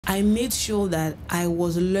I made sure that I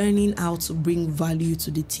was learning how to bring value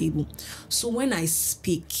to the table. So when I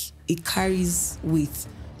speak, it carries weight,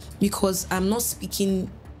 because I'm not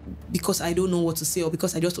speaking because I don't know what to say or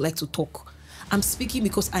because I just like to talk. I'm speaking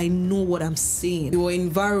because I know what I'm saying. Your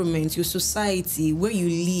environment, your society, where you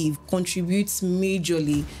live contributes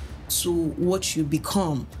majorly to what you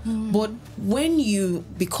become. But when you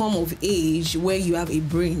become of age, where you have a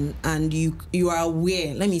brain and you are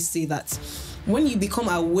aware, let me say that, when you become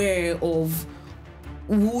aware of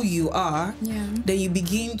who you are, then you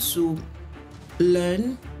begin to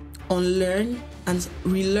learn, unlearn, and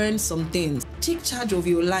relearn some things. Take charge of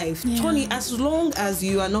your life. Tony, as long as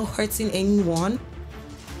you are not hurting anyone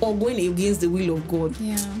or going against the will of God,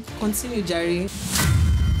 continue, Jerry.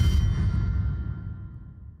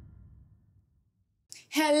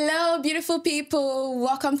 Hello, beautiful people.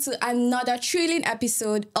 Welcome to another thrilling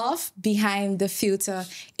episode of Behind the Filter.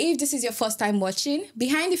 If this is your first time watching,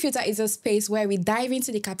 Behind the Filter is a space where we dive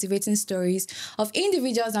into the captivating stories of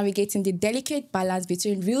individuals navigating the delicate balance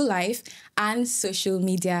between real life and social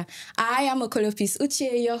media. I am Okolopis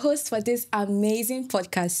Uche, your host for this amazing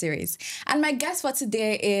podcast series. And my guest for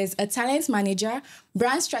today is a talent manager,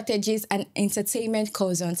 brand strategist, and entertainment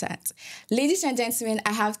consultant. Ladies and gentlemen,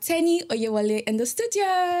 I have Tennie Oyewole in the studio.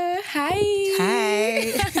 Hi.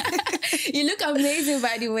 You look amazing,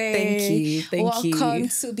 by the way. Thank you. Welcome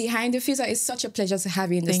to Behind the Filter. It's such a pleasure to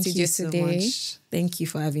have you in the studio today. Thank you so much. Thank you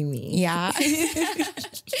for having me. Yeah.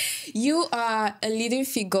 You are a leading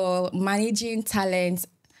figure managing talent,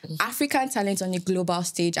 African talent on a global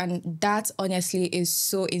stage, and that honestly is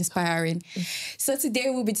so inspiring. So today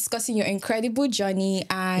we'll be discussing your incredible journey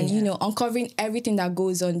and uncovering everything that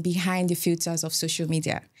goes on behind the filters of social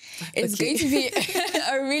media. It's going to be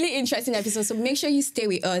a really interesting episode, so make sure you stay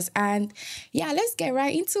with us, and let's get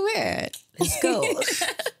right into it. Let's go.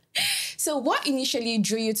 So what initially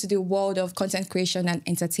drew you to the world of content creation and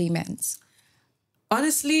entertainment?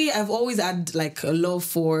 Honestly, I've always had like a love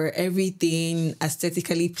for everything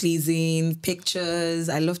aesthetically pleasing, pictures.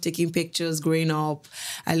 I love taking pictures growing up.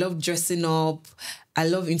 I love dressing up. I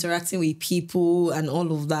love interacting with people and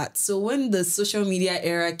all of that. So when the social media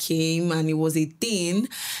era came and it was a thing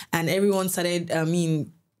and everyone started,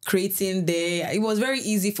 creating there, it was very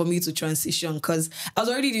easy for me to transition because I was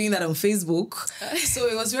already doing that on Facebook. So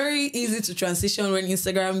it was very easy to transition when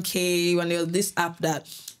Instagram came and there was this app that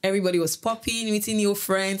everybody was popping, meeting new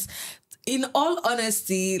friends. In all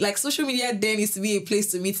honesty, like social media then used to be a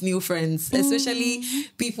place to meet new friends, especially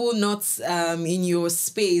people not in your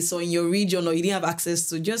space or in your region or you didn't have access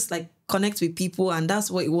to, just like connect with people. And that's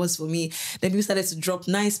what it was for me. Then we started to drop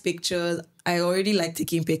nice pictures. I already like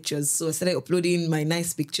taking pictures, so I started uploading my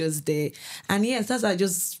nice pictures there. And yes, that's how I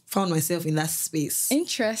just found myself in that space.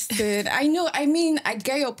 Interested. I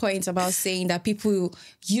get your point about saying that people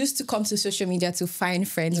used to come to social media to find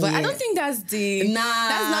friends, but I don't think that's not the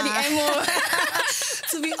MO.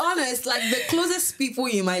 To be honest, like the closest people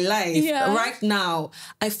in my life right now,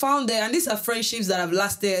 I found them, and these are friendships that have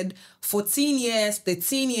lasted 14 years,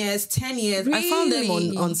 13 years, 10 years. Really? I found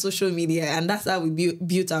them on social media, and that's how we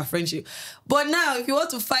built our friendship. But now, if you want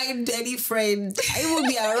to find any friend, it will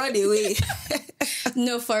be a runaway.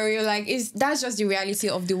 No, for real. Like, that's just the reality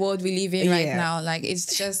of the world we live in right now. Like,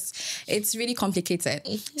 it's really complicated.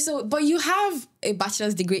 So, but you have a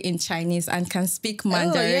bachelor's degree in Chinese and can speak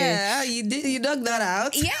Mandarin. Oh, yeah. You dug that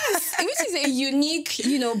out. Yes, which is a unique,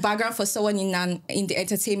 background for someone in the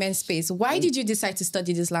entertainment space. Why did you decide to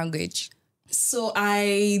study this language? So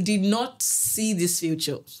I did not see this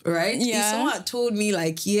future, right? Yeah. If someone had told me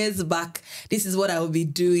like years back, this is what I would be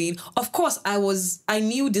doing. Of course, I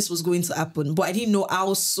knew this was going to happen, but I didn't know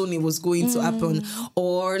how soon it was going to happen.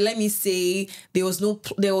 Or let me say, there was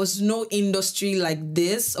no industry like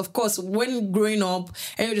this. Of course, when growing up,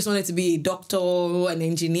 everyone just wanted to be a doctor, an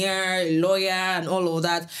engineer, a lawyer, and all of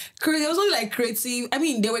that. There was only like creative. I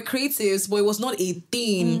mean, there were creatives, but it was not a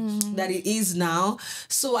thing that it is now.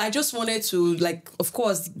 So I just wanted to, like, of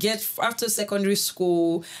course, get after secondary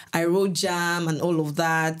school, I wrote JAM and all of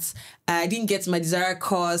that. I didn't get my desired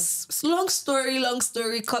course. Long story,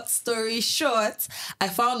 cut story short, I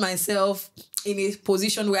found myself in a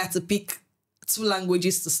position where I had to pick 2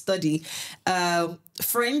 languages to study,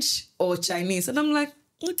 French or Chinese. And I'm like,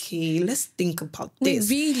 okay, let's think about this.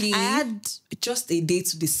 Really? I had just a day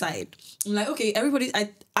to decide. I'm like, okay,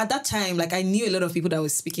 at that time, like I knew a lot of people that were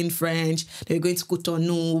speaking French. They were going to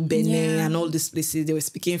Cotonou, Benin, and all these places. They were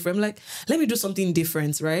speaking French. I'm like, let me do something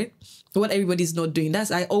different, right? What everybody's not doing.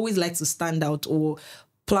 I always like to stand out or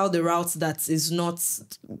plow the route that is not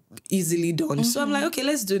easily done. So I'm like, okay,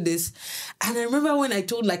 let's do this. And I remember when I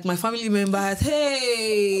told like my family members,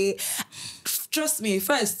 hey, trust me,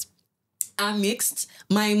 first, I'm mixed.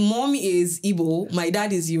 My mom is Igbo, my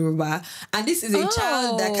dad is Yoruba, and this is a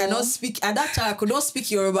child that cannot speak. At that time, I could not speak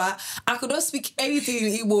Yoruba. I could not speak anything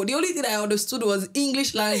in Igbo. The only thing I understood was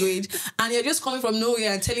English language, and you're just coming from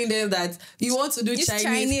nowhere and telling them that you want to do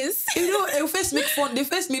Chinese. You know, they first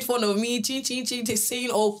made fun of me, chin, saying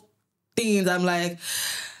all things. I'm like,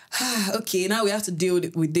 okay, now we have to deal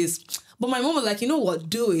with this. But my mom was like, you know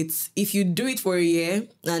what, do it. If you do it for a year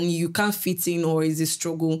and you can't fit in or is a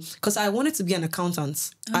struggle, because I wanted to be an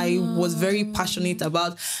accountant. I was very passionate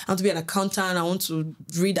about, I want to be an accountant. I want to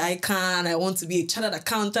read ICANN. I want to be a chartered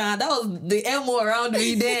accountant. That was the MO around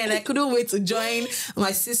me then. I couldn't wait to join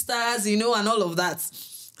my sisters, you know, and all of that.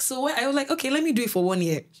 So I was like, okay, let me do it for 1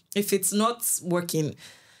 year. If it's not working,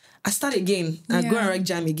 I start again. I go and write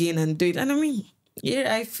jam again and do it. And I mean,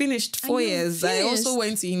 yeah, I finished 4 years. I also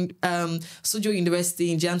went to Suzhou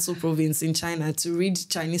University in Jiangsu province in China to read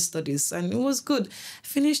Chinese studies, and it was good.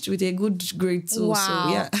 Finished with a good grade too. Wow.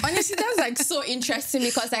 So, yeah. Honestly, that's like so interesting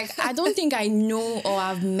because like I don't think I know or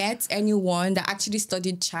I've met anyone that actually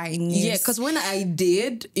studied Chinese. Yeah, because when I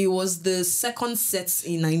did, it was the second set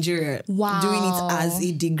in Nigeria. Wow. Doing it as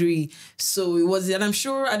a degree. So it was, and I'm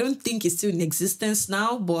sure, I don't think it's still in existence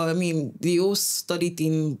now, but I mean, the whole study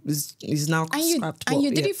thing is now scrapped. And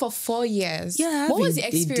you did it for 4 years. Yeah. What was the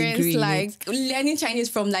experience like learning Chinese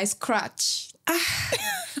from like scratch?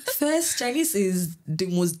 First, Chinese is the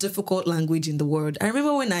most difficult language in the world. I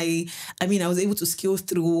remember when I was able to scale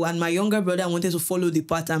through, and my younger brother wanted to follow the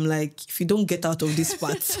path. I'm like, if you don't get out of this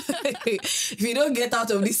path, if you don't get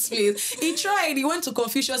out of this place. He tried. He went to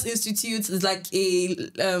Confucius Institute. It's like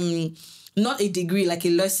a not a degree, like a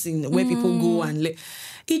lesson where people go and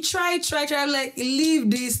he tried. I'm like, leave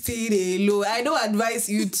this thing alone. I don't advise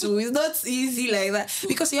you to. It's not easy like that.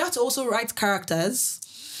 Because you have to also write characters.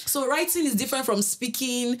 So writing is different from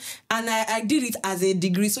speaking. And I did it as a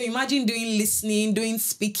degree. So imagine doing listening, doing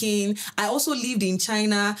speaking. I also lived in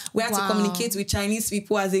China where I had to communicate with Chinese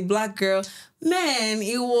people as a Black girl. Man,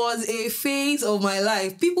 it was a phase of my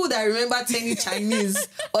life. People that remember Tennie Chinese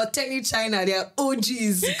or Tennie China, they are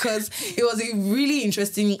OGs because it was a really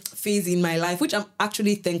interesting phase in my life, which I'm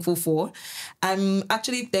actually thankful for. I'm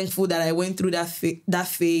actually thankful that I went through that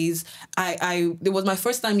phase. It was my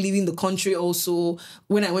first time leaving the country also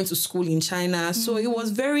when I went to school in China. So it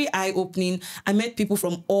was very eye-opening. I met people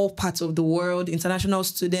from all parts of the world, international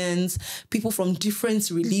students, people from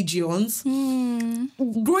different religions.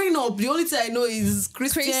 Growing up, the only thing I know is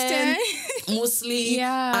Christian. Muslim,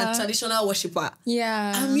 and traditional worshiper.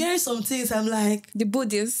 Yeah. I'm hearing some things, I'm like, the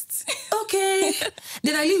Buddhists. Okay.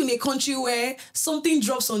 Then I live in a country where something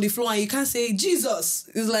drops on the floor and you can't say Jesus.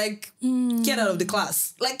 It's like, get out of the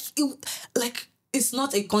class. It's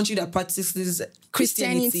not a country that practices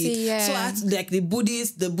Christianity. Yeah. So I had to, like the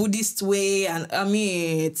Buddhist way, and I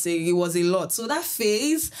mean, it was a lot. So that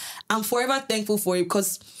phase, I'm forever thankful for it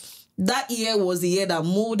because that year was the year that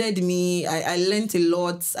molded me. I learned a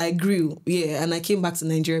lot. I grew, and I came back to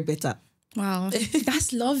Nigeria better. Wow,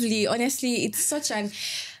 that's lovely. Honestly, it's such an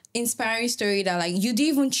inspiring story that like you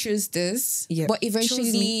didn't even choose this, but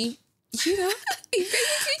eventually, you know,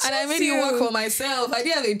 and I made it work for myself. I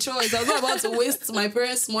didn't have a choice. I was not about to waste my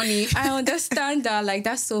parents' money. I understand that. Like,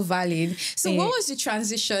 that's so valid. So what was the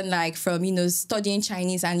transition like from, you know, studying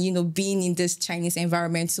Chinese and, you know, being in this Chinese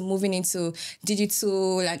environment to moving into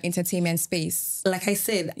digital and entertainment space? Like I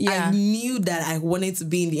said, I knew that I wanted to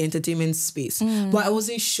be in the entertainment space, but I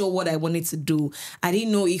wasn't sure what I wanted to do. I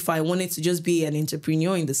didn't know if I wanted to just be an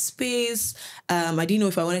entrepreneur in the space. I didn't know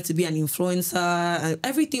if I wanted to be an influencer. And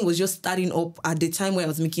everything was just starting up at the time where I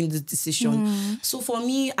was making this decision. So for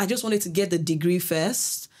me, I just wanted to get the degree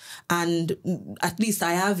first. And at least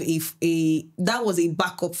I have that was a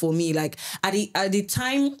backup for me. Like at the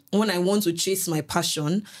time when I want to chase my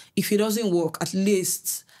passion, if it doesn't work, at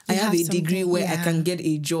least I have a degree where I can get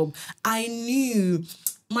a job. I knew,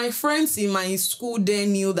 my friends in my school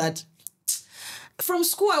then knew that from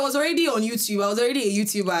school, I was already on YouTube. I was already a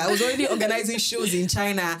YouTuber. I was already organizing shows in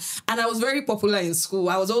China. And I was very popular in school.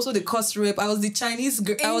 I was also the course rep. I was the Chinese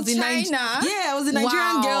girl. I was China? I was the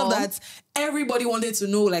Nigerian girl that everybody wanted to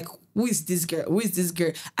know, like, who is this girl? Who is this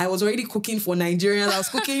girl? I was already cooking for Nigerians. I was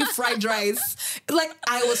cooking fried rice. Like,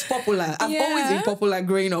 I was popular. I've always been popular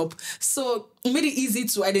growing up. So it made it easy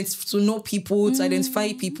to know people, to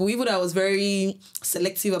identify people, even though I was very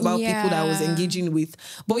selective about people that I was engaging with.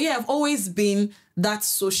 But I've always been that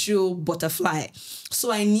social butterfly.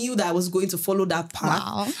 So I knew that I was going to follow that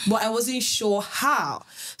path, but I wasn't sure how.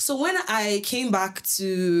 So when I came back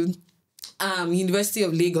to University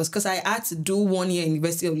of Lagos, because I had to do 1 year in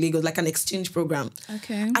University of Lagos, like an exchange program.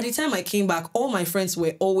 Okay. At the time I came back, all my friends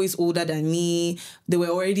were always older than me. They were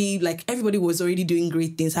already, like, everybody was already doing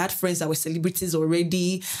great things. I had friends that were celebrities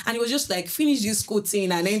already. And it was just like, finish this school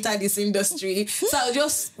thing and enter this industry. So I was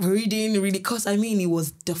just reading, because I mean, it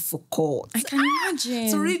was difficult. I can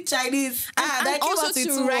imagine. To read Chinese. And also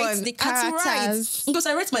to write the characters. Because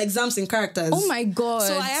I write my exams in characters. Oh my God.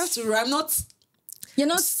 So I have to, I'm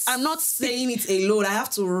not saying it alone. I have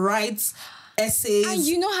to write essays. And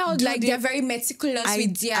you know how they're very meticulous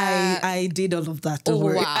with their... I did all of that. Don't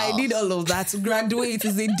worry. Wow. I did all of that. To graduate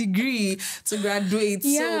is a degree to graduate.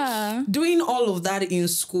 Yeah. So doing all of that in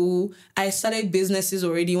school, I started businesses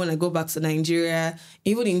already when I go back to Nigeria.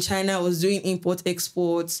 Even in China, I was doing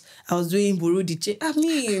import-exports. I was doing Bureau de Change. I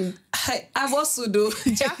mean, I've also done...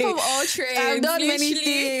 Jack of all trades. I've done many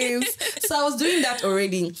things. So I was doing that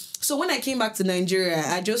already. So when I came back to Nigeria,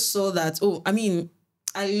 I just saw that,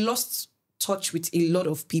 I lost touch with a lot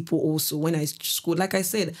of people also when I schooled. Like I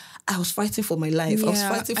said, I was fighting for my life. Yeah, I was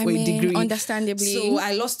fighting for a degree. Understandably. So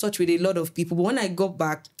I lost touch with a lot of people. But when I got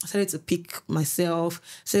back, I started to pick myself,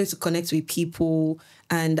 started to connect with people.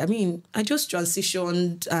 And I mean, I just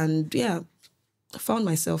transitioned and I found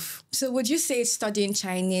myself. So would you say studying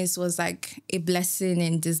Chinese was like a blessing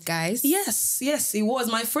in disguise? Yes, it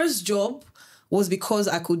was. My first job was because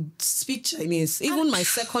I could speak Chinese. Even my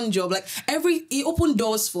second job, it opened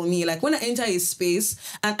doors for me. Like when I enter a space,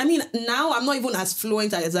 and I mean, now I'm not even as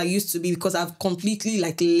fluent as I used to be because I've completely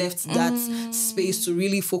left that space to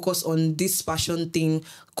really focus on this passion thing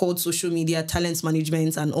called social media, talent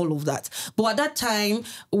management, and all of that. But at that time,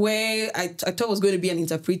 where I thought I was going to be an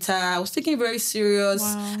interpreter, I was taking it very serious.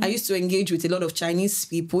 Wow. I used to engage with a lot of Chinese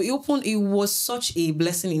people. It was such a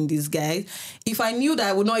blessing in disguise. If I knew that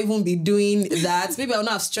I would not even be doing that, maybe I would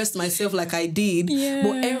not have stressed myself like I did. Yeah.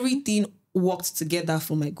 But everything worked together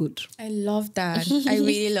for my good. I love that. I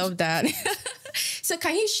really love that. So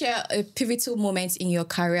can you share a pivotal moment in your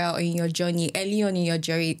career or in your journey, early on in your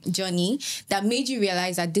journey, that made you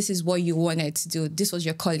realize that this is what you wanted to do? This was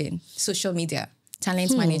your calling, social media,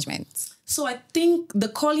 talent management. So I think the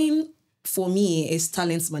calling for me is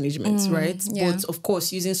talent management, right? Yeah. But of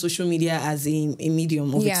course, using social media as a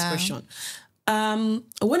medium of expression. When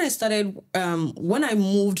I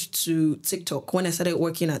moved to TikTok, when I started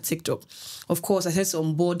working at TikTok, of course, I started to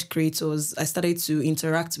onboard creators. I started to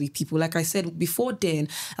interact with people. Like I said, before then,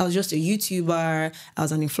 I was just a YouTuber. I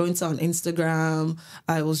was an influencer on Instagram.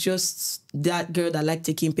 I was just that girl that liked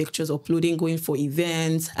taking pictures, uploading, going for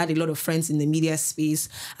events. I had a lot of friends in the media space.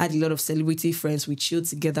 I had a lot of celebrity friends. We chilled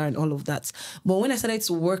together and all of that. But when I started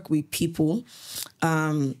to work with people,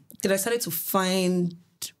 then I started to find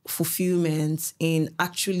fulfillment in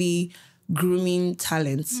actually grooming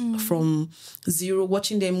talents from zero,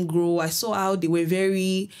 watching them grow. I saw how they were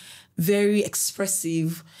very, very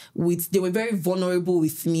expressive. They were very vulnerable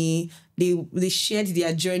with me. They shared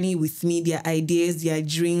their journey with me, their ideas, their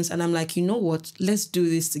dreams. And I'm like, you know what? Let's do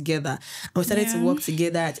this together. And we started to work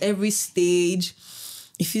together at every stage.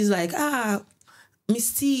 It feels like,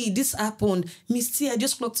 Miss T, this happened. Miss T, I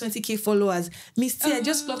just clocked 20K followers. Miss T, I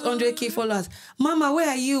just clocked 100K followers. Mama, where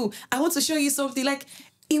are you? I want to show you something.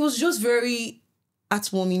 It was just very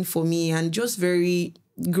heartwarming for me and just very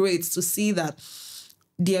great to see that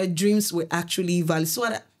their dreams were actually valid. So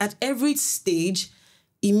at every stage,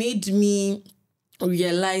 it made me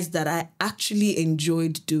realize that I actually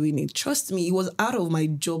enjoyed doing it. Trust me, it was out of my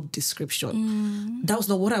job description. That was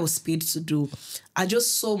not what I was paid to do. I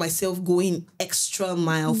just saw myself going extra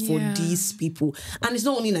mile for these people. And it's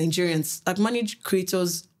not only Nigerians. I've managed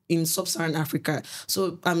creators in sub-Saharan Africa.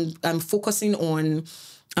 So I'm focusing on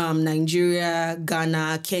Nigeria,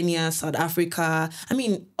 Ghana, Kenya, South Africa. I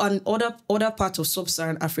mean, on other parts of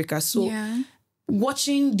sub-Saharan Africa. So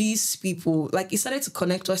watching these people, it started to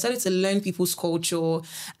connect. I started to learn people's culture.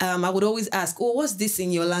 I would always ask, what's this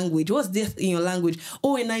in your language? What's this in your language?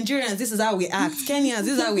 Oh, in Nigerians, this is how we act. Kenyans,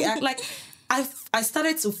 this is how we act. I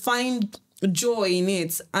started to find joy in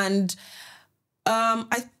it. And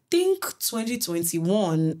I think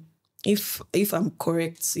 2021, if I'm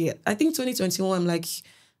correct, I think 2021,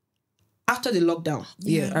 after the lockdown.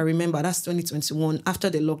 I remember that's 2021, after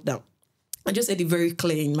the lockdown. I just said it very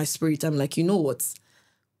clear in my spirit. I'm like, you know what?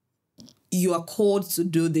 You are called to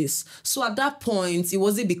do this. So at that point, it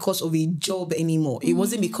wasn't because of a job anymore. It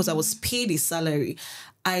wasn't because I was paid a salary.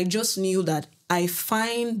 I just knew that I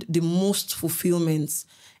find the most fulfillment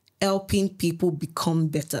helping people become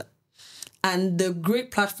better. And the great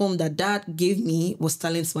platform that gave me was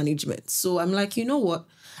talent management. So I'm like, you know what?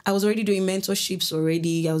 I was already doing mentorships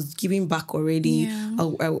already. I was giving back already. Yeah.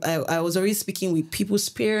 I was already speaking with people's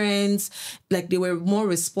parents. Like, they were more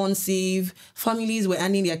responsive. Families were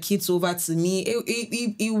handing their kids over to me.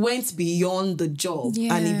 It went beyond the job.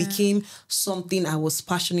 Yeah. And it became something I was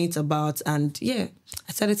passionate about. And yeah,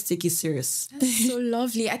 I started to take it serious. That's so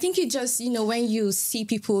lovely. I think it just, when you see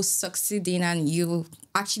people succeeding and you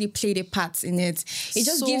actually played a part in it, it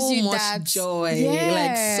just so gives you much that joy. Yeah.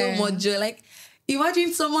 Like, so much joy. Like,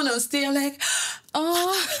 imagine someone on stage, I'm like,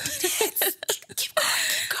 oh, keep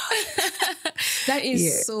going. That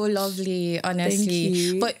is so lovely, honestly. Thank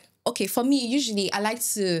you. But okay, for me, usually I like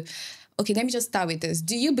to. Okay, let me just start with this.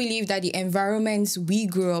 Do you believe that the environments we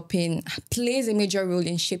grew up in plays a major role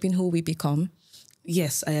in shaping who we become?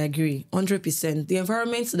 Yes, I agree. 100%. The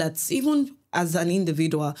environment that's, even as an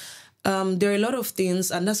individual, there are a lot of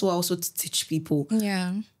things, and that's what I also teach people.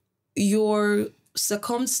 Yeah. Your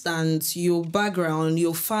circumstance, your background,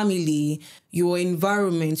 your family, your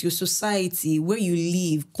environment, your society, where you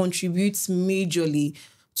live contributes majorly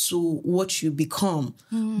to what you become.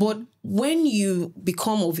 But when you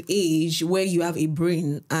become of age where you have a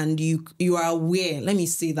brain and you are aware, let me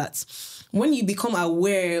say that, when you become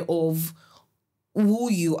aware of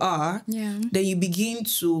who you are, then you begin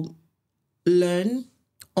to learn,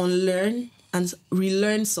 unlearn, and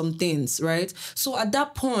relearn some things, right? So at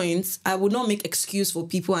that point, I would not make excuse for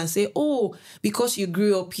people and say, oh, because you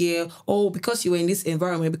grew up here, or because you were in this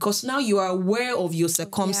environment, because now you are aware of your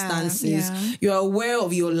circumstances, you are aware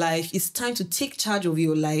of your life. It's time to take charge of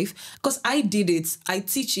your life. Because I did it, I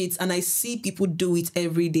teach it, and I see people do it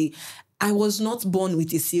every day. I was not born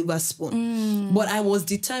with a silver spoon, but I was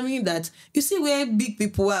determined that, you see where big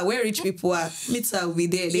people are, where rich people are, me too, will be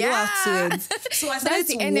there. They don't have to. So I started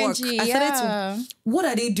to energy, work. I started to, what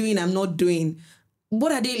are they doing I'm not doing?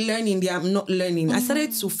 What are they learning that I'm not learning? I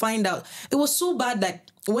started to find out. It was so bad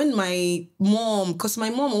that when my mom, because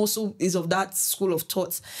my mom also is of that school of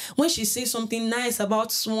thought, when she says something nice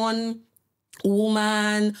about one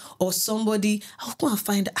woman or somebody, I'll go and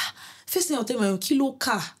find, first thing I'll tell my kilo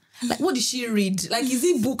car. Like, what did she read? Like, is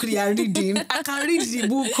it book they are reading? I can read the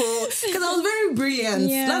book. Because I was very brilliant.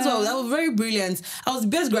 Yeah. That's why I was very brilliant. I was the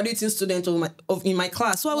best graduating student in my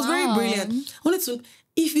class. So I was very brilliant. I wanted to,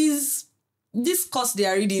 if it's this course they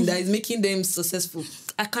are reading that is making them successful,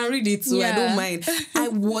 I can read it, so I don't mind. I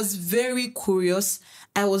was very curious.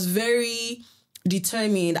 I was very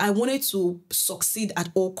determined. I wanted to succeed at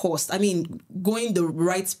all costs. I mean, going the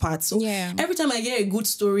right path. So every time I get a good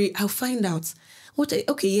story, I'll find out.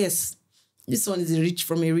 Okay, yes, this one is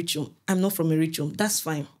from a rich home. I'm not from a rich home. That's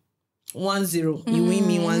fine. 1-0. You win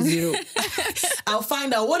me 1-0. I'll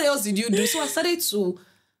find out what else did you do. So I started to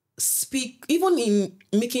speak, even in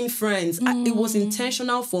making friends. It was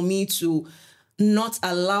intentional for me to not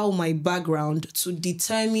allow my background to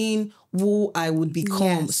determine who I would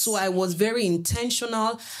become. So I was very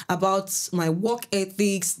intentional about my work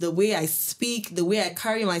ethics, the way I speak, the way I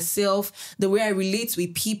carry myself, the way I relate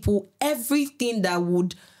with people, everything that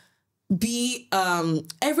would be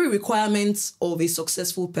every requirement of a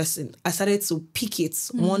successful person. I started to pick it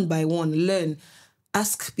one by one, learn,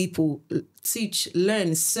 ask people, teach,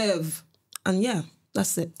 learn, serve, and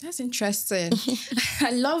that's it. That's interesting.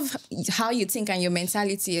 I love how you think and your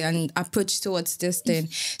mentality and approach towards this thing.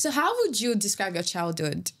 So how would you describe your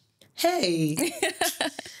childhood? Hey,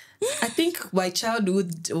 I think my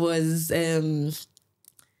childhood was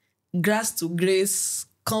grass to grace,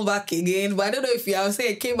 come back again. But I don't know if I would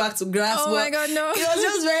say it came back to grass. Oh my God, no. It was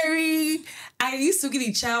just I used to be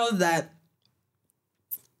the child that,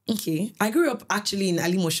 okay, I grew up actually in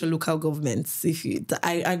Alimosho local government.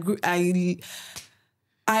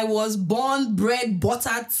 I was born, bred,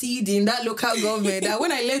 buttered, teed in that local government. That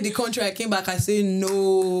when I left the country, I came back, I said,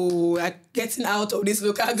 no, I'm getting out of this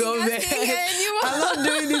local government. I'm not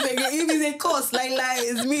doing this again. If it's a course,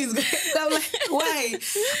 it's me. I'm like, why?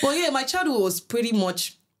 Well, my childhood was pretty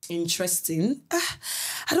much interesting.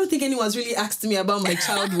 I don't think anyone's really asked me about my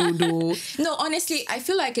childhood though. No, honestly, I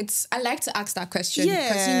feel like I like to ask that question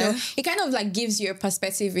because it kind of gives you a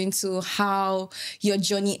perspective into how your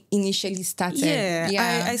journey initially started.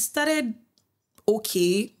 I started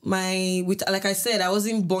okay. Like I said, I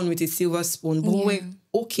wasn't born with a silver spoon, but we're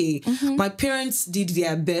okay. My parents did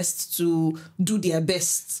their best to do their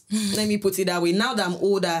best. Let me put it that way. Now that I'm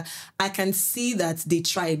older, I can see that they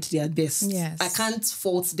tried their best. Yes. I can't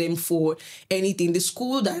fault them for anything. The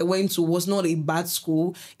school that I went to was not a bad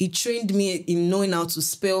school. It trained me in knowing how to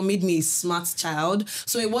spell, made me a smart child.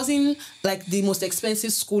 So it wasn't like the most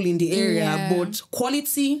expensive school in the area, but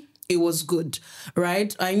quality, it was good,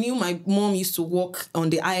 right? I knew my mom used to work on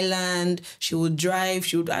the island. She would drive.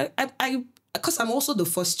 Because I'm also the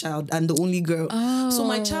first child and the only girl. So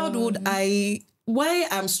my childhood, why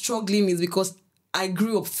I'm struggling is because I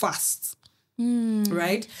grew up fast,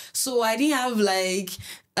 right? So I didn't have like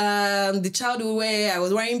the childhood where I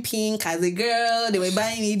was wearing pink as a girl. They were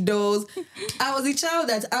buying me dolls. I was a child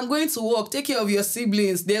that I'm going to work, take care of your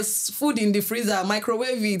siblings. There's food in the freezer,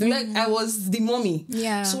 microwave it. Like I was the mommy.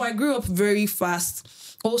 Yeah. So I grew up very fast.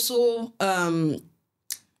 Also,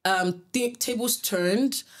 tables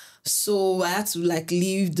turned. So I had to like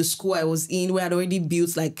leave the school I was in, where I'd already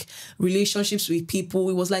built like relationships with people.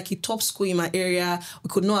 It was like a top school in my area. We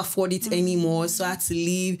could not afford it anymore. So I had to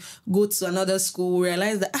leave, go to another school,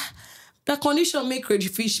 realize that that condition make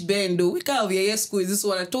crayfish bend though. Which kind of year school is this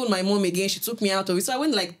one? I told my mom again, she took me out of it. So I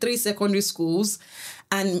went like 3 secondary schools.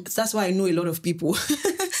 And that's why I know a lot of people.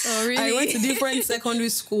 Oh, really? I went to different secondary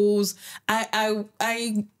schools. I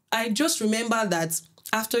just remember that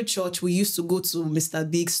after church, we used to go to Mr.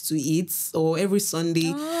 Biggs to eat, or every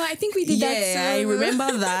Sunday. Oh, I think we did that too. Yeah, I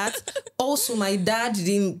remember that. Also, my dad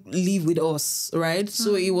didn't live with us, right?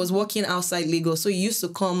 So he was working outside Lagos. So he used to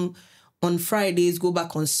come on Fridays, go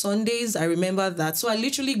back on Sundays. I remember that. So I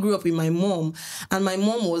literally grew up with my mom, and my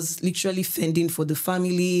mom was literally fending for the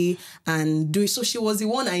family and doing. So she was the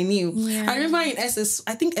one I knew. Yeah. I remember in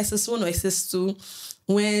SS1 or SS2,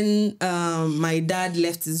 when my dad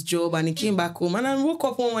left his job and he came back home, and I woke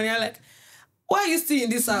up one morning, I'm like, why are you still in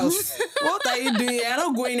this house? What are you doing? I'm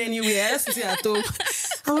not going anywhere. I'm sitting at home.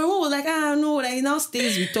 And my mom was like, no, like, he now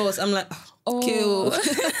stays with us. I'm like, okay,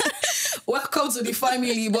 welcome to the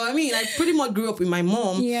family. But I mean, I pretty much grew up with my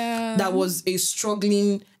mom that was a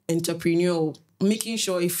struggling entrepreneur, making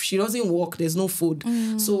sure if she doesn't work, there's no food.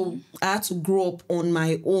 So I had to grow up on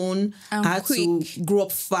my own. I had to grow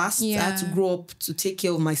up fast. I had to grow up to take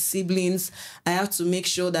care of my siblings. I had to make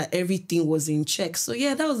sure that everything was in check. So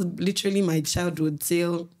yeah, that was literally my childhood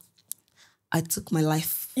till I took my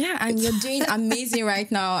life. Yeah, and you're doing amazing right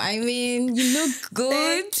now. I mean, you look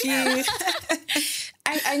good. Thank you.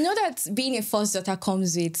 I know that being a first daughter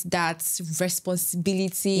comes with that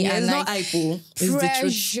responsibility and it's like not hypo.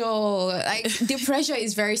 pressure. Like the pressure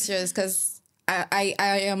is very serious because I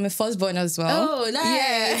am a firstborn as well. Oh,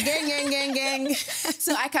 nice. Yeah. Gang.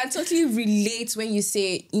 So I can totally relate when you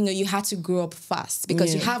say, you had to grow up fast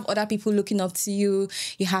because you have other people looking up to you,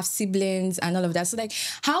 you have siblings and all of that. So like,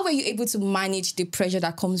 how were you able to manage the pressure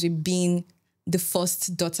that comes with being the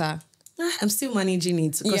first daughter? I'm still managing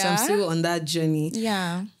it because I'm still on that journey.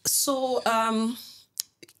 Yeah. So,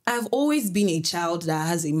 I've always been a child that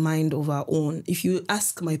has a mind of her own. If you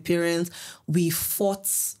ask my parents, we fought.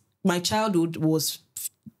 My childhood was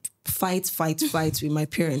fight with my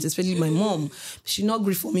parents, especially my mom. She not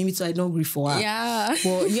agree for me, so I don't agree for her. Yeah.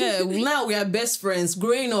 But yeah, now we are best friends.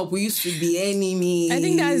 Growing up, we used to be enemies. I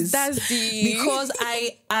think that's the... Because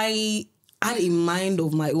I had a mind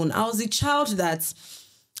of my own. I was a child that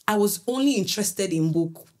I was only interested in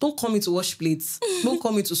book. Don't call me to wash plates. Don't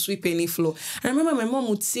call me to sweep any floor. I remember my mom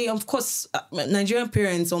would say, of course, Nigerian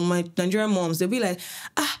parents or my Nigerian moms, they'll be like,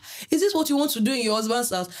 is this what you want to do in your husband's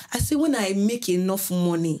house? I say, when I make enough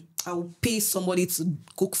money, I will pay somebody to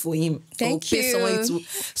cook for him. Thank you.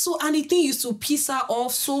 So, and the thing used to piss her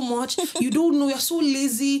off so much. You don't know, you're so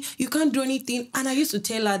lazy. You can't do anything. And I used to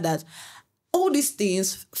tell her that all these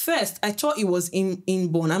things, first, I thought it was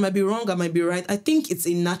inborn. I might be wrong, I might be right. I think it's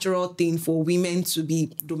a natural thing for women to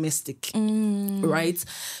be domestic, right?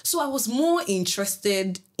 So I was more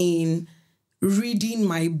interested in reading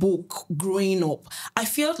my book growing up. I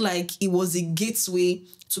felt like it was a gateway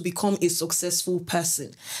to become a successful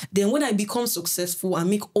person. Then when I become successful and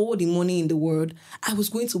make all the money in the world, I was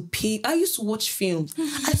going to pay. I used to watch films.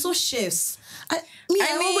 I saw chefs. I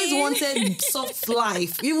always wanted soft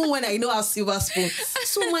life, even when I know how silver spoon.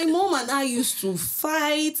 So my mom and I used to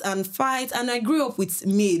fight, and I grew up with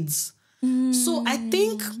maids. So I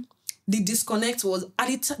think the disconnect was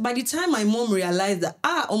by the time my mom realized that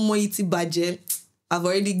omoiti budget, I've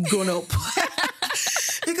already grown up.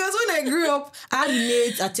 Because when I grew up, I had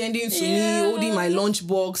maids attending to me, holding my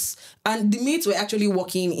lunchbox, and the maids were actually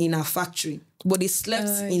working in our factory, but they slept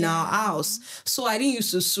in our house. So I didn't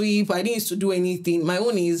used to sweep, I didn't used to do anything. My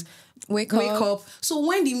own is wake up. So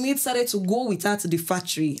when the maid started to go with her to the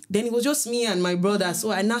factory, then it was just me and my brother.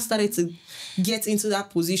 So I now started to get into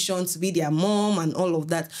that position to be their mom and all of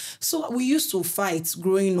that. So we used to fight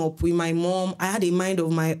growing up with my mom. I had a mind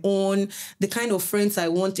of my own, the kind of friends I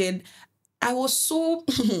wanted. I was so,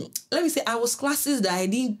 let me say, I was classes that I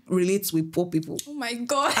didn't relate with poor people. Oh my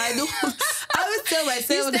God. I always tell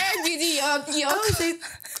myself, You started building your I always say,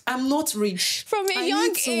 I'm not rich. From a I young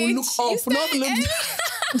need to age, look up, not look down.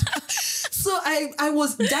 So I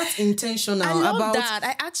was that intentional I love about that.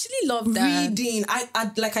 I actually love that. reading. I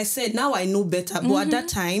like I said, now I know better. But at that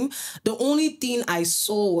time, the only thing I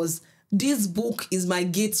saw was this book is my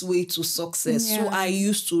gateway to success. Yeah. So I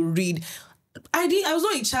used to read. I was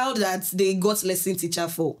not a child that they got lesson teacher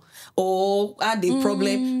for or had a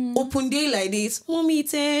problem. Open day like this, Mommy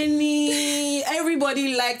Tennie.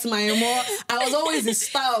 Everybody liked my mom. I was always the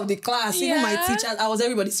star of the class. Even my teachers, I was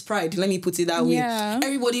everybody's pride. Let me put it that way. Yeah.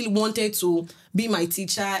 Everybody wanted to be my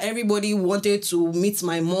teacher. Everybody wanted to meet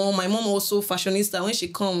my mom. My mom also fashionista. When she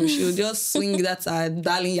comes, she would just swing that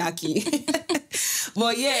darling yaki.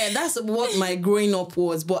 But yeah, that's what my growing up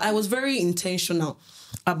was. But I was very intentional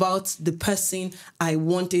about the person I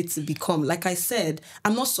wanted to become. Like I said,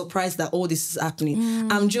 I'm not surprised that all this is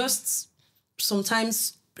happening. I'm just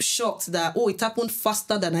sometimes shocked that, it happened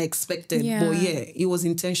faster than I expected. Yeah. But yeah, it was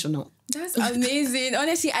intentional. That's amazing.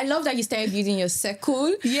 Honestly, I love that you started building your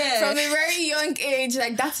circle. Yeah. From a very young age.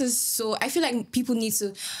 Like, that is so... I feel like people need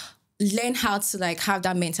to learn how to like have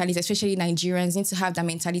that mentality, especially Nigerians need to have that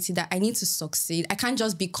mentality that I need to succeed. I can't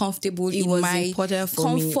just be comfortable in my important for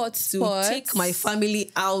comfort me to take my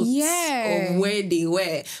family out of where they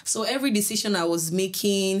were. So every decision I was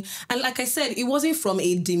making, and like I said, it wasn't from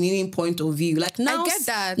a demeaning point of view. Like now, I get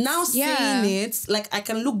that. Now saying it, like I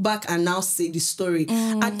can look back and now say the story.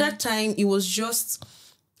 At that time, it was just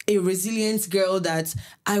a resilient girl that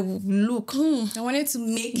I look. I wanted to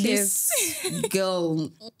make this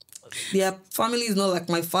girl. Their family is not like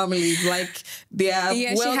my family. Like they are.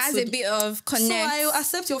 Yeah, she has a bit of connect. So I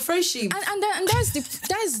accept your friendship. And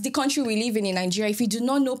that's the country we live in Nigeria. If you do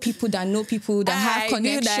not know people that have connections, I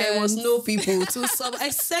knew that I must know people to some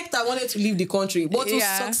except I wanted to leave the country, but to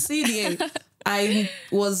succeed in. I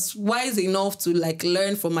was wise enough to like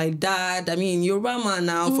learn from my dad. I mean, Yoruba man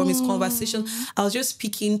now, from his conversation, I was just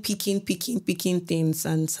picking things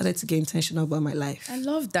and started to get intentional about my life. I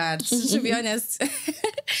love that, to be honest.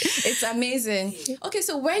 It's amazing. Okay,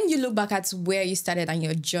 so when you look back at where you started and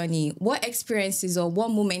your journey, what experiences or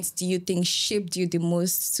what moments do you think shaped you the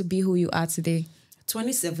most to be who you are today?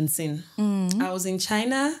 2017. I was in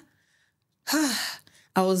China.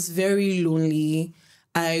 I was very lonely.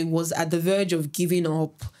 I was at the verge of giving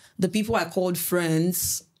up. The people I called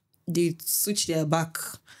friends, they switched their back.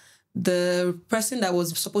 The person that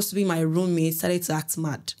was supposed to be my roommate started to act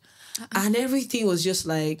mad. And everything was just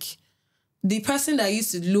like, the person that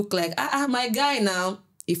used to look like, my guy now,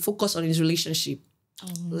 he focused on his relationship.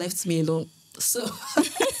 Left me alone. So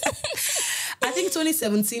I think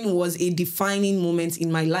 2017 was a defining moment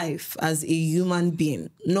in my life as a human being,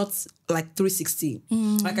 not like 360.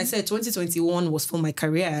 Like I said, 2021 was for my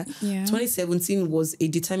career. 2017 was a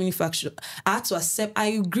determining factor. I had to accept,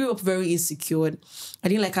 I grew up very insecure. I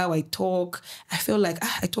didn't like how I talk. I felt like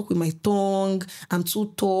I talk with my tongue. I'm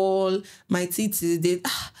too tall. My teeth is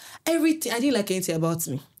everything. I didn't like anything about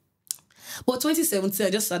me. But 2017, I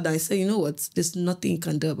just sat down and said, you know what? There's nothing you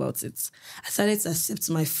can do about it. I started to accept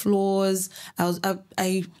my flaws.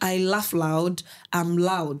 I laugh loud. I'm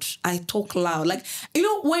loud. I talk loud. Like, you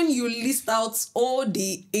know, when you list out all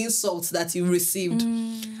the insults that you received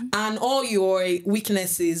and all your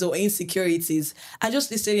weaknesses or insecurities, I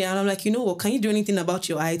just listed it and I'm like, you know what? Can you do anything about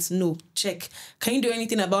your height? No. Check. Can you do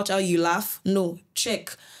anything about how you laugh? No.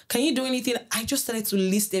 Check. Can you do anything? I just started to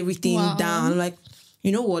list everything down. Like,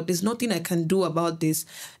 you know what? There's nothing I can do about this.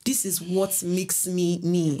 This is what makes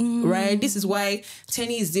me, right? This is why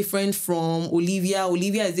Tennie is different from Olivia.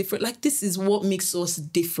 Olivia is different. Like, this is what makes us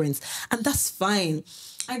different. And that's fine.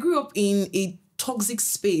 I grew up in a toxic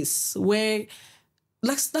space where,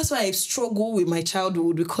 like, that's why I struggle with my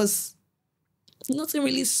childhood because nothing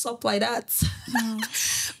really stopped like that.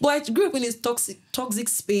 But I grew up in a toxic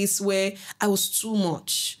space where I was too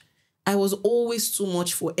much. I was always too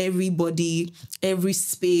much for everybody, every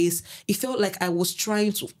space. It felt like I was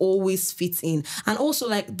trying to always fit in. And also,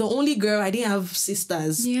 like, the only girl, I didn't have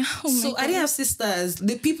sisters. Yeah. So I didn't have sisters.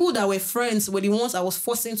 The people that were friends were the ones I was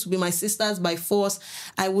forcing to be my sisters by force.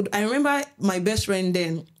 I remember my best friend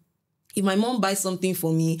then. If my mom buys something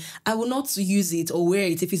for me, I will not use it or wear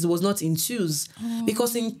it if it was not in shoes.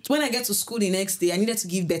 Because when I get to school the next day, I needed to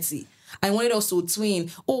give Betty. I wanted us to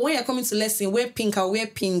twin. Oh, when you're coming to lesson, wear pink, I'll wear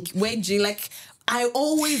pink. Wear J. Like, I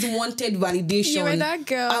always wanted validation. You were that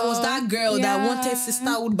girl. I was that girl that wanted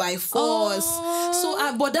sisterhood by force.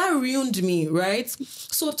 So, but that ruined me, right?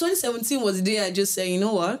 So 2017 was the day I just said, you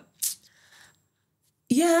know what?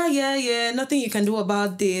 yeah, nothing you can do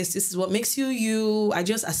about this. This is what makes you you. I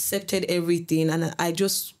just accepted everything, and I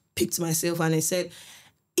just picked myself and I said,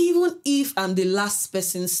 even if I'm the last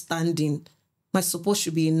person standing, my support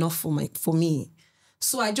should be enough for me.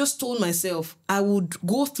 So I just told myself I would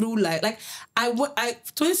go through like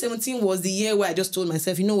 2017 was the year where I just told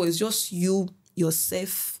myself, you know what, it's just you,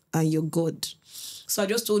 yourself, and your God. So I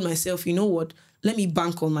just told myself, you know what, let me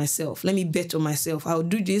bank on myself. Let me bet on myself. I'll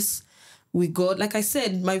do this with God. Like I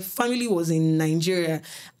said, my family was in Nigeria.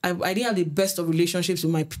 I didn't have the best of relationships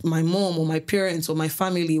with my mom or my parents or my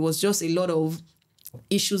family. It was just a lot of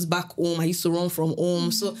issues back home. I used to run from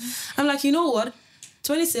home. So I'm like, you know what?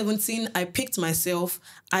 2017, I picked myself.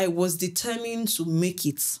 I was determined to make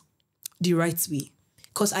it the right way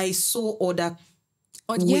because I saw other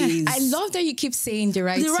ways. Yeah, I love that you keep saying the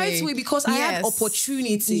right way. The right way because I had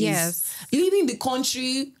opportunities. Yes. Leaving the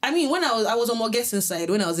country. I mean, when I was on my guest inside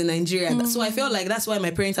when I was in Nigeria. So I felt like that's why my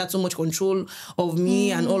parents had so much control of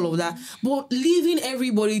me and all of that. But leaving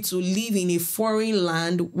everybody to live in a foreign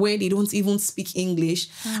land where they don't even speak English.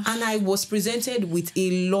 And I was presented with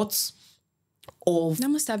a lot of that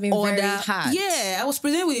must have been very hard. Yeah, I was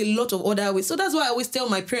presented with a lot of other ways. So that's why I always tell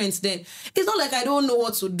my parents then, it's not like I don't know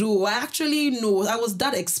what to do. I actually know. I was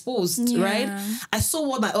that exposed, right? I saw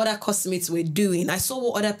what my other classmates were doing. I saw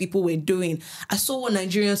what other people were doing. I saw what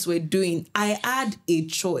Nigerians were doing. I had a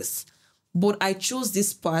choice, but I chose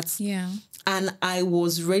this path. Yeah. And I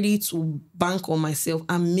was ready to bank on myself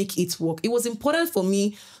and make it work. It was important for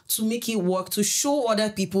me to make it work, to show other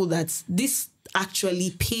people that this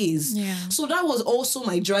actually pays. Yeah. So that was also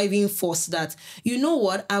my driving force that, you know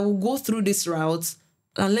what, I will go through this route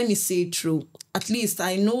and let me say it true. At least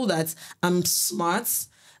I know that I'm smart.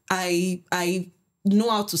 I know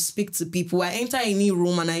how to speak to people. I enter any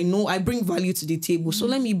room and I know I bring value to the table. So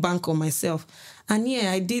let me bank on myself. And yeah,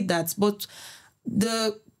 I did that. But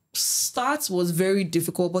the start was very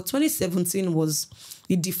difficult. But 2017 was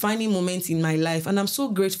the defining moment in my life. And I'm so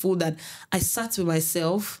grateful that I sat with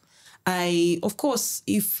myself. Of course,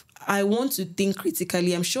 if I want to think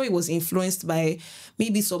critically, I'm sure it was influenced by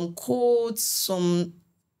maybe some quotes, some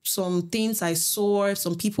things I saw,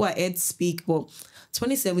 some people I heard speak. But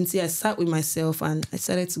 2017, I sat with myself and I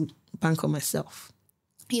started to bank on myself.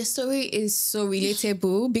 Your story is so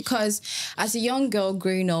relatable because as a young girl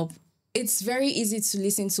growing up, it's very easy to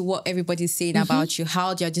listen to what everybody's saying about you,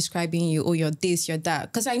 how they're describing you, oh, you're this, you're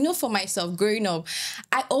that. Because I know for myself, growing up,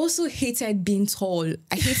 I also hated being tall.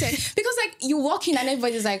 I hated, because like you walk in and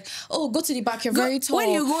everybody's like, oh, go to the back, you're very tall. When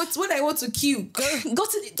I want to queue, go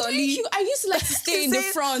to the Tolly. I used to like to stay in the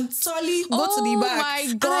front. Tolly, go to the back. Oh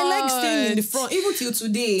my God. And I like staying in the front, even till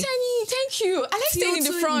today. Tennie, thank you. I like staying in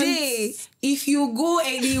the front. Today, if you go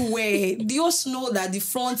anywhere, just know that the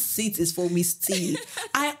front seat is for Miss T.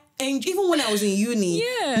 And even when I was in uni,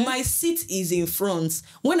 my seat is in front.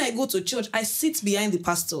 When I go to church, I sit behind the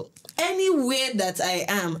pastor. Anywhere that I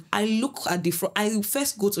am, I look at the front. I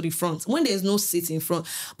first go to the front when there's no seat in front.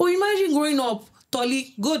 But imagine growing up,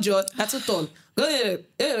 Tolly, go George, that's so tall.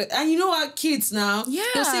 And you know our kids now,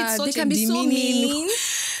 they'll say it's such they can a be so mean.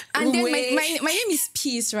 And then my name is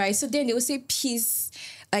Peace, right? So then they will say Peace.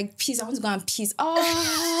 Like, peace, I want to go and peace.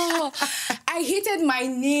 Oh, I hated my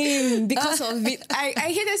name because of it. I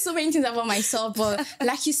hated so many things about myself. But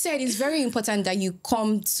like you said, it's very important that you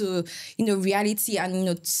come to, reality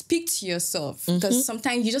and, speak to yourself. Because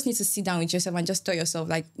sometimes you just need to sit down with yourself and just tell yourself,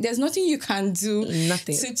 like, there's nothing you can do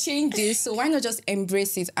to change this. So why not just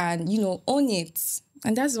embrace it and, own it?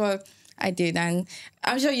 And that's what I did, and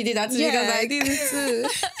I'm sure you did that too. Yeah, I did it too.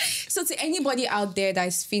 So to anybody out there that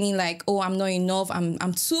is feeling like, oh, I'm not enough,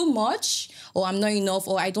 I'm too much, or I'm not enough,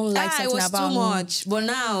 or I don't like something about me. Too much. But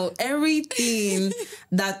now everything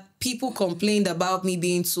that people complained about me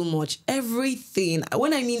being too much, everything,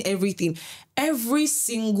 when I mean everything, every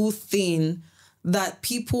single thing that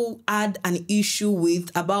people had an issue with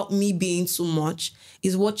about me being too much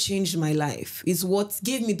is what changed my life. Is what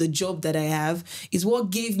gave me the job that I have. Is what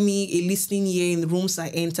gave me a listening ear in the rooms I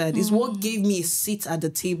entered. Is what gave me a seat at the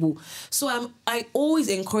table. So I always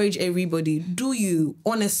encourage everybody, do you,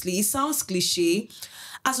 honestly, it sounds cliche,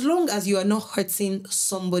 as long as you are not hurting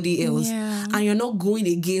somebody else and you're not going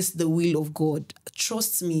against the will of God,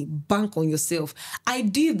 trust me, bank on yourself. I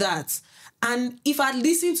did that. And if I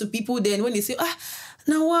listen to people then when they say,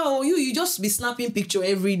 now wow, you just be snapping picture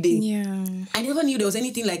every day. Yeah. I never knew there was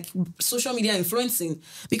anything like social media influencing,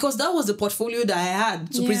 because that was the portfolio that I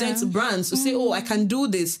had to present to brands to say, oh, I can do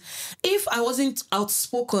this. If I wasn't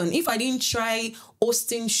outspoken, if I didn't try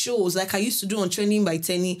hosting shows like I used to do on Trending by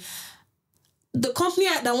Tennie, the company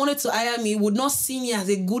that wanted to hire me would not see me as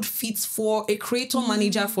a good fit for a creator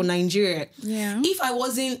manager for Nigeria. Yeah. If I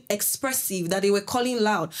wasn't expressive, that they were calling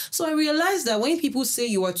loud. So I realized that when people say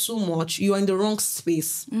you are too much, you are in the wrong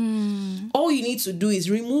space. All you need to do is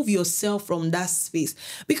remove yourself from that space.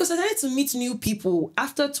 Because I started to meet new people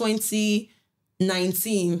after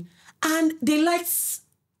 2019 and they liked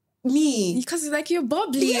me. Because it's like you're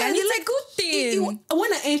bubbly and it's a good thing.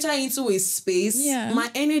 When I enter into a space, my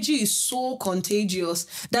energy is so contagious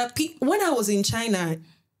that when I was in China,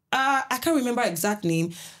 I can't remember her exact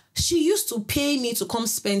name. She used to pay me to come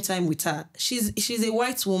spend time with her. She's a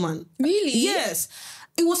white woman. Really? Yes.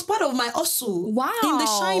 It was part of my hustle. Wow. In the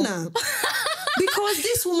China. Because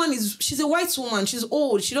this woman she's a white woman. She's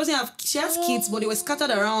old. She has kids, but they were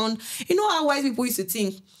scattered around. You know how white people used to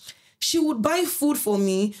think? She would buy food for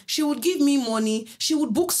me. She would give me money. She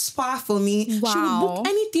would book spa for me. Wow. She would book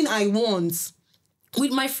anything I want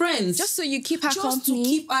with my friends. Just so you keep her company? Just to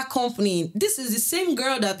keep her company. This is the same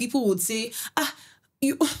girl that people would say,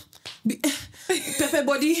 you... Pepper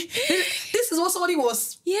body. This is what somebody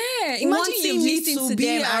was. Yeah. Imagine you listening to be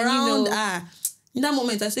them around. And in that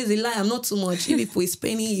moment, I say, it's a lie. I'm not too much. If people is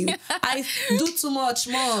paying you, I do too much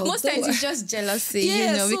more. Most times it's just jealousy,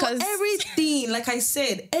 because everything, like I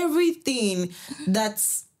said, everything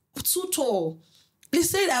that's too tall. They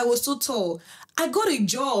said I was too tall. I got a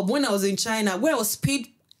job when I was in China where I was paid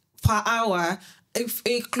per hour,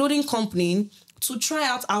 a clothing company, to try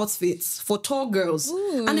out outfits for tall girls.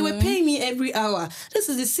 Ooh. And they were paying me every hour. This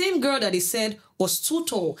is the same girl that they said was too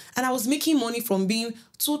tall. And I was making money from being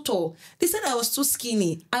too tall. They said I was too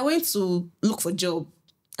skinny. I went to look for a job.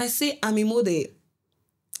 I say, I'm a model.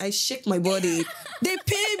 I shake my body. They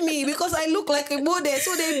paid me because I look like a model,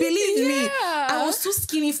 so they believed me. I was too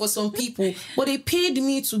skinny for some people, but they paid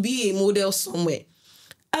me to be a model somewhere.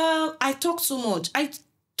 I talk too much. I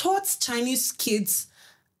taught Chinese kids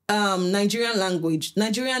Nigerian language,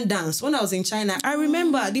 Nigerian dance. When I was in China, I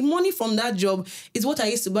remember the money from that job is what I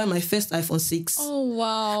used to buy my first iPhone 6. Oh,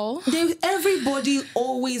 wow. Everybody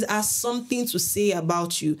always has something to say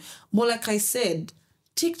about you. But like I said,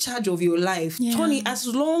 take charge of your life. Tony, as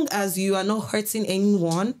long as you are not hurting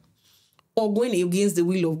anyone or going against the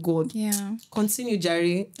will of God. Yeah. Continue,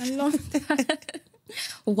 Jerry. I love that.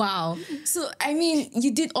 Wow. So, I mean,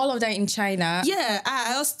 you did all of that in China. Yeah,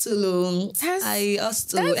 I hustle.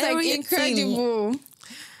 That's like incredible.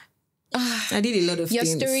 I did a lot of things.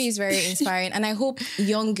 Your story is very inspiring, and I hope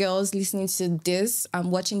young girls listening to this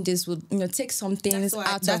and watching this would, take some things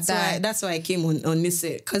out of that. That's why I came on this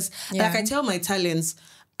set, because like I tell my talents,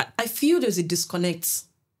 I feel there's a disconnect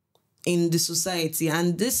in the society,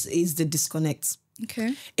 and this is the disconnect.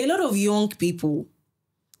 Okay. A lot of young people,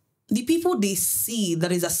 the people they see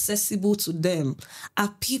that is accessible to them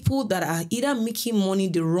are people that are either making money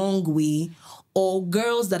the wrong way or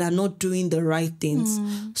girls that are not doing the right things.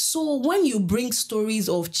 So when you bring stories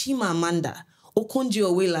of Chimamanda,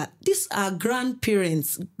 Okonjo-Iweala, these are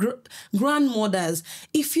grandparents, grandmothers.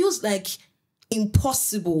 It feels like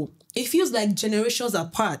impossible. It feels like generations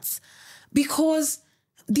apart because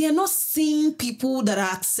they are not seeing people that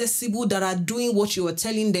are accessible, that are doing what you are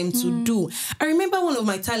telling them to do. I remember one of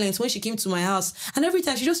my talents when she came to my house, and every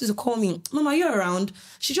time she just used to call me, Mama, you're around?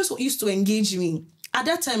 She just used to engage me. At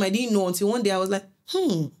that time, I didn't know until one day I was like,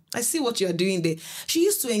 I see what you're doing there. She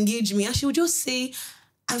used to engage me and she would just say,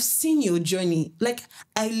 I've seen your journey. Like,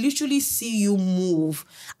 I literally see you move.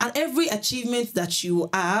 And every achievement that you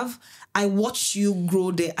have, I watch you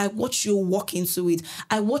grow there. I watch you walk into it.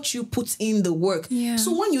 I watch you put in the work. Yeah.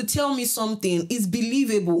 So when you tell me something, it's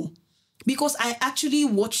believable because I actually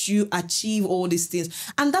watch you achieve all these things.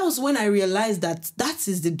 And that was when I realized that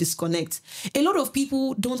is the disconnect. A lot of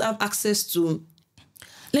people don't have access to,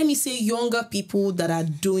 let me say, younger people that are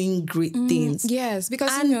doing great things. Yes, because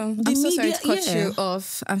I'm so sorry to cut you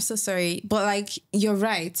off. I'm so sorry. But like, you're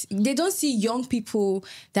right. They don't see young people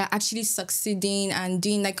that are actually succeeding and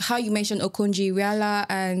doing, like how you mentioned Okonjo-Iweala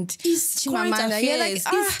and Chimamanda. Yeah, like,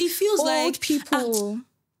 it feels old like people.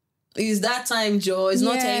 It's that time, Joe. It's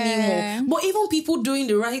not anymore. But even people doing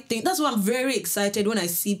the right thing, that's why I'm very excited when I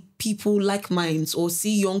see people like mine or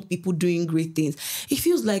see young people doing great things. It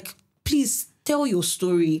feels like, please, tell your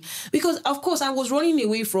story. Because, of course, I was running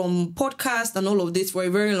away from podcasts and all of this for a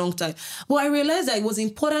very long time. But I realized that it was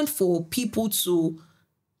important for people to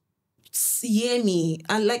hear me.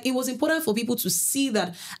 And, like, it was important for people to see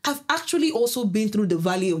that I've actually also been through the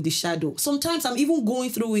valley of the shadow. Sometimes I'm even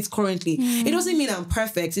going through it currently. It doesn't mean I'm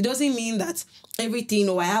perfect. It doesn't mean that everything,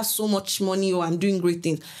 or I have so much money, or I'm doing great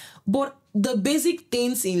things. But the basic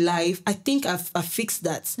things in life, I think I've fixed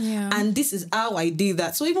that. Yeah. And this is how I did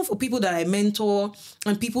that. So even for people that I mentor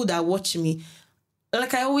and people that watch me,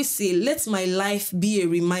 like I always say, let my life be a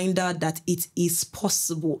reminder that it is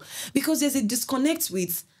possible. Because there's a disconnect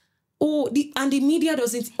with, and the media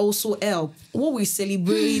doesn't also help. What we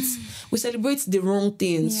celebrate the wrong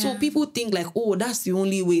things. Yeah. So people think like, that's the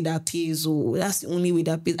only way that pays. That's the only way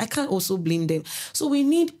that pays. I can't also blame them. So we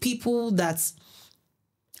need people that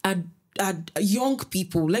are young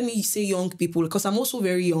people. Let me say young people, because I'm also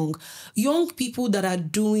very young. Young people that are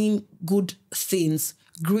doing good things,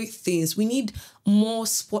 great things. We need more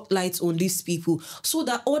spotlights on these people so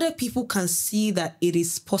that other people can see that it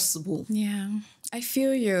is possible. Yeah, I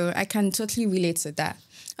feel you. I can totally relate to that.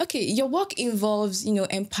 Okay, your work involves,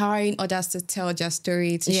 empowering others to tell their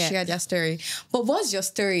story, to share their story. But what's your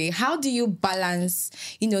story? How do you balance,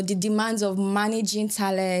 the demands of managing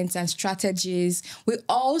talents and strategies with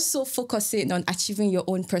also focusing on achieving your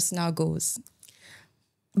own personal goals?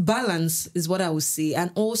 Balance is what I would say. And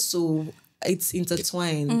also, it's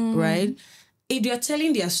intertwined, right? If they're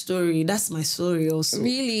telling their story, that's my story also.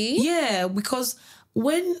 Really? Yeah, because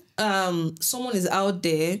when someone is out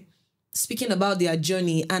there speaking about their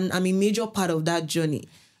journey and I'm a major part of that journey,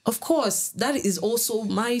 of course, that is also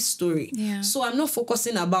my story. Yeah. So I'm not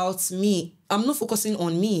focusing about me. I'm not focusing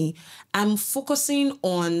on me. I'm focusing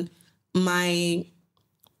on my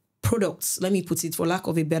products. Let me put it for lack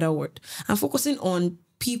of a better word. I'm focusing on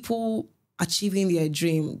people achieving their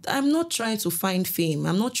dream. I'm not trying to find fame.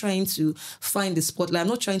 I'm not trying to find the spotlight. I'm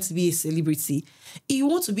not trying to be a celebrity. If you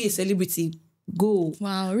want to be a celebrity, go.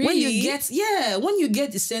 Wow, really? When you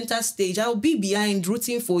get the center stage, I'll be behind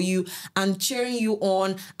rooting for you and cheering you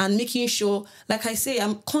on and making sure, like I say,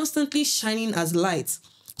 I'm constantly shining as light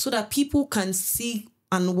so that people can see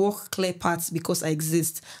and walk clear paths because I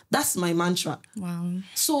exist. That's my mantra. Wow.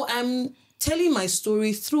 So I'm telling my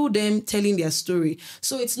story through them telling their story.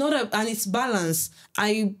 So it's not and it's balance.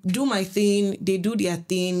 I do my thing, they do their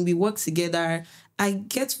thing, we work together. I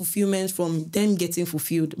get fulfillment from them getting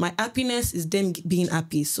fulfilled. My happiness is them being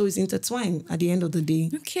happy. So it's intertwined at the end of the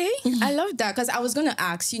day. Okay. I love that, because I was going to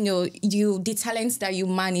ask, the talents that you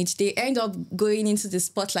manage, they end up going into the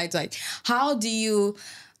spotlight. Like, how do you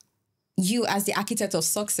as the architect of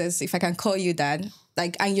success, if I can call you that,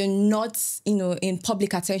 like, and you're not, in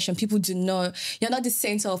public attention, people do not, you're not the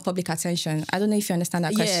center of public attention. I don't know if you understand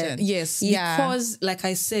that question. Yes. Yeah. Because, like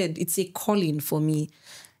I said, it's a calling for me.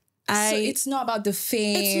 So it's not about the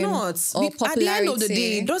fame. It's not. Or popularity. At the end of the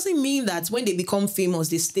day, it doesn't mean that when they become famous,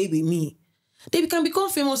 they stay with me. They can become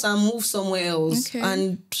famous and move somewhere else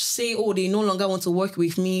and say, they no longer want to work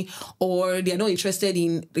with me, or they're not interested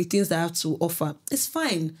in the things that I have to offer. It's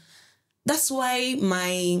fine. That's why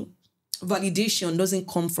my validation doesn't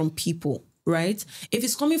come from people, right? If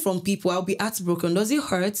it's coming from people, I'll be heartbroken. Does it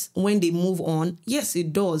hurt when they move on? Yes,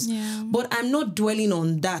 it does. Yeah. But I'm not dwelling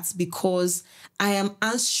on that because I am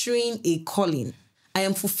answering a calling. I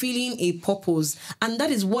am fulfilling a purpose. And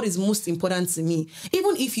that is what is most important to me.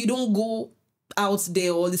 Even if you don't go out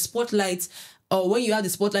there or the spotlight, or when you have the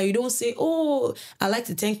spotlight, you don't say, I like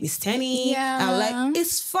to thank Miss Tennie. Yeah.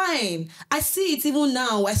 It's fine. I see it even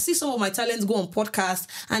now. I see some of my talents go on podcasts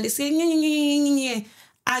and they say, nye.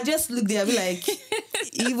 I just look there and be like,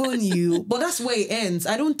 even you. But that's where it ends.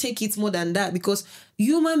 I don't take it more than that because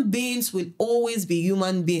human beings will always be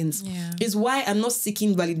human beings. Yeah. It's why I'm not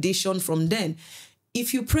seeking validation from them.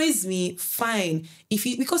 If you praise me, fine.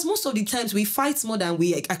 Because most of the times we fight more than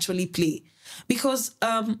we actually play. Because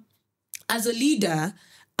as a leader,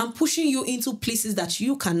 I'm pushing you into places that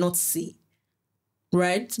you cannot see.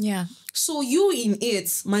 Right? Yeah. So you in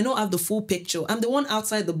it might not have the full picture. I'm the one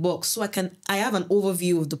outside the box, so I have an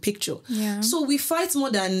overview of the picture. Yeah. So we fight more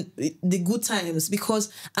than the good times because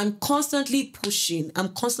I'm constantly pushing,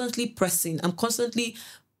 I'm constantly pressing, I'm constantly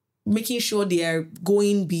making sure they are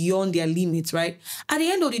going beyond their limits, right? At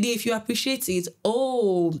the end of the day, if you appreciate it,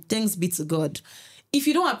 thanks be to God. If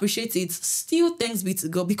you don't appreciate it, still thanks be to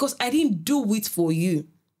God because I didn't do it for you.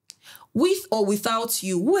 With or without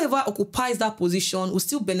you, whoever occupies that position will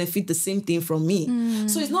still benefit the same thing from me.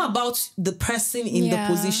 So it's not about the person in the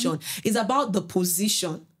position. It's about the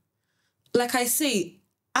position. Like I say,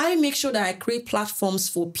 I make sure that I create platforms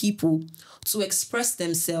for people to express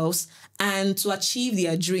themselves and to achieve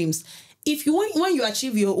their dreams. When you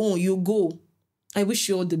achieve your own, you go. I wish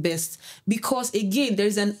you all the best. Because again,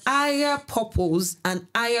 there's an higher purpose and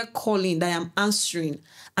higher calling that I'm answering.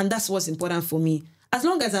 And that's what's important for me. As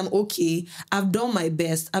long as I'm okay, I've done my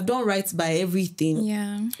best. I've done right by everything.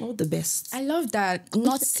 Yeah. All the best. I love that.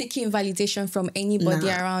 Not seeking validation from anybody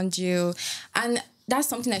around you. And that's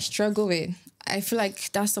something I struggle with. I feel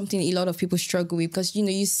like that's something a lot of people struggle with because, you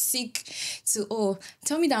know, you seek to,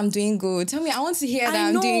 tell me that I'm doing good. Tell me, I want to hear that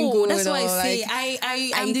I'm doing good. That's why I say like,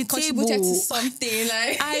 I am the contributed table. to something.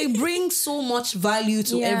 Like. I bring so much value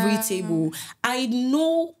to every table. I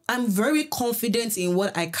know I'm very confident in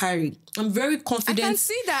what I carry. I'm very confident. I can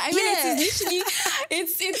see that. I mean, it is literally,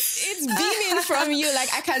 it's beaming from you. Like,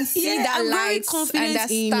 I can see that light and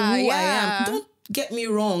that in star. who I am. Don't get me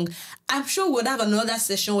wrong. I'm sure we'll have another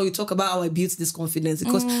session where we talk about how I built this confidence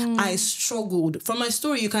because I struggled. From my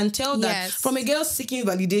story, you can tell that from a girl seeking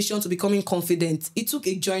validation to becoming confident, it took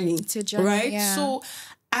a journey, right? Yeah. So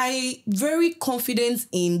I very confident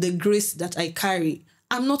in the grace that I carry.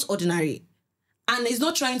 I'm not ordinary. And it's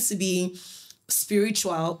not trying to be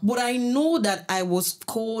spiritual, but I know that I was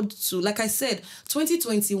called to, like I said,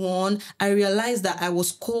 2021, I realized that I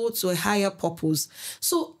was called to a higher purpose.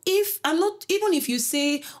 So if I'm not, even if you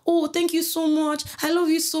say, oh, thank you so much, I love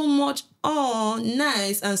you so much, oh,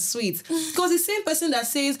 nice and sweet. Because the same person that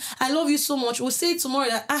says, I love you so much, will say tomorrow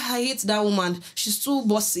that, I hate that woman, she's too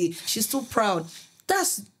bossy, she's too proud.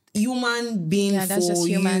 That's human being for that's just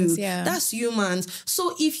you. Humans, yeah. That's humans.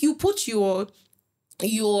 So if you put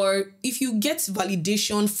if you get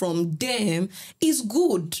validation from them, it's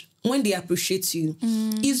good when they appreciate you.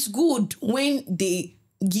 It's good when they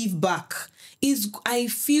give back. I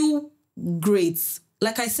feel great.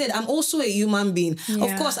 Like I said, I'm also a human being. Yeah.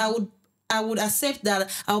 Of course, I would accept that.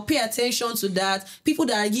 I'll pay attention to that. People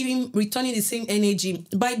that are returning the same energy,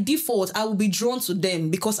 by default, I will be drawn to them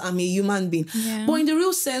because I'm a human being. Yeah. But in the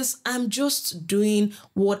real sense, I'm just doing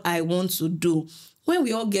what I want to do. When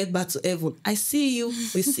we all get back to heaven, I see you,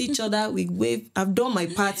 we see each other, we wave. I've done my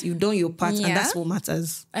part, you've done your part, and that's what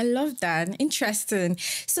matters. I love that. Interesting.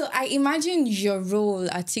 So I imagine your role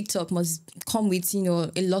at TikTok must come with, you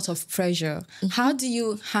know, a lot of pressure. How do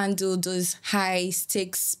you handle those high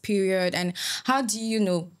stakes period, and how do you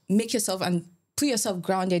know, make yourself and put yourself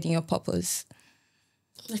grounded in your purpose?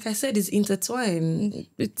 Like I said, it's intertwined.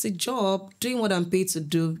 It's a job. Doing what I'm paid to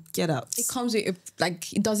do, get out. It comes with,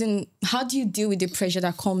 it doesn't... How do you deal with the pressure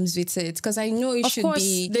that comes with it? Because I know it should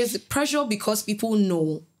be... There's pressure because people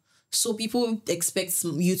know. So people expect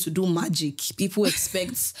you to do magic. People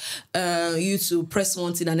expect you to press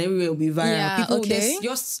one thing and everywhere will be viral. There's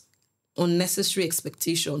just unnecessary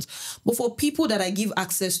expectations. But for people that I give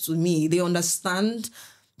access to me, they understand...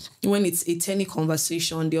 When it's a Tennie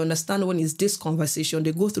conversation, they understand when it's this conversation,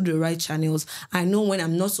 they go through the right channels. I know when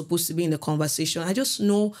I'm not supposed to be in the conversation. I just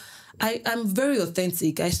know I'm very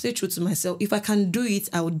authentic. I stay true to myself. If I can do it,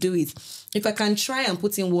 I will do it. If I can try and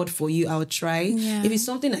put in word for you, I'll try. Yeah. If it's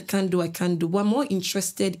something I can't do, I can't do. But I'm more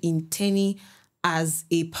interested in Tennie as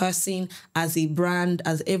a person, as a brand,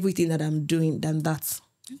 as everything that I'm doing than that.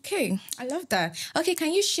 Okay, I love that. Okay,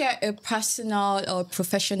 can you share a personal or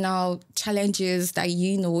professional challenges that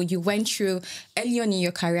you went through early on in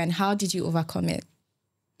your career, and how did you overcome it?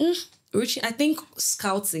 Richie, I think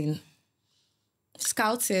scouting.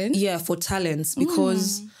 Scouting? Yeah, for talents,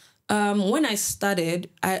 because when I started,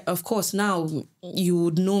 of course, now you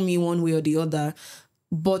would know me one way or the other.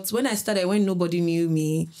 But when I started, when nobody knew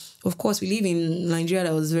me, of course, we live in Nigeria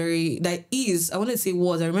I want to say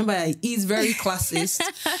was, I remember I is very classist,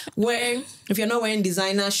 where if you're not wearing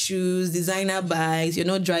designer shoes, designer bikes, you're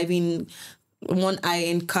not driving one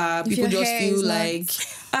high-end car, people just feel like,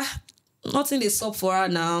 nothing is up for her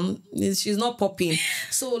now. She's not popping.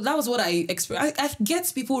 So that was what I experienced. I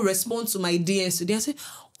get people respond to my DMs today and say,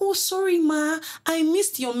 oh, sorry, ma, I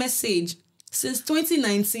missed your message. Since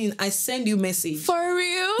 2019, I send you message. For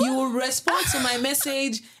real? You will respond to my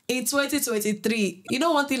message in 2023. You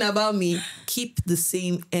know one thing about me? Keep the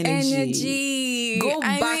same energy. Go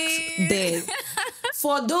back there.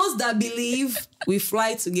 For those that believe, we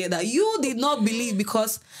fly together. You did not believe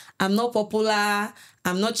because I'm not popular.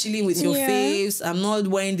 I'm not chilling with your faves. I'm not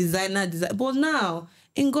wearing designer. But now...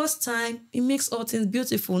 in God's time, it makes all things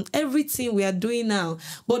beautiful. Everything we are doing now.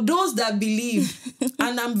 But those that believed,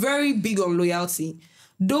 and I'm very big on loyalty,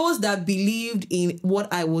 those that believed in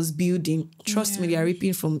what I was building, trust me, they are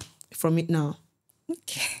reaping from it now.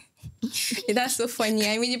 Okay. That's so funny.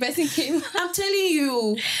 I mean, the person came... I'm telling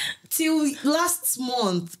you, till last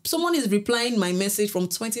month, someone is replying my message from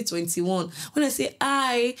 2021. When I say,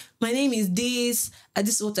 hi, my name is this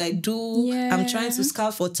is what I do. Yeah. I'm trying to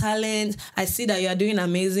scout for talent. I see that you are doing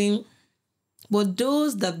amazing. But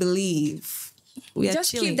those that believe, we are just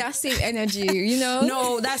chilling. Keep that same energy, you know?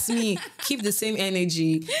 No, that's me. Keep the same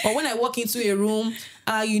energy. Or when I walk into a room,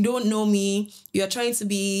 you don't know me. You're trying to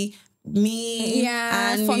be... me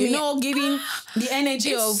and giving the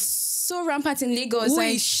energy of so rampant in Lagos. Who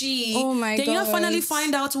is she? Oh my god! Then you finally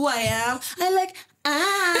find out who I am. I like,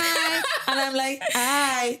 And I'm like,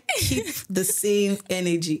 I keep the same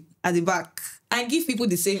energy at the back. I give people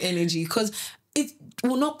the same energy because it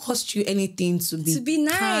will not cost you anything to be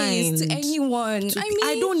nice kind to anyone.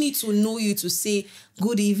 I don't need to know you to say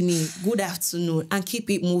good evening, good afternoon, and keep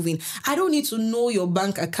it moving. I don't need to know your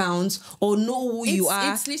bank account or know who you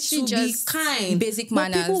are. It's literally to just be kind. Basic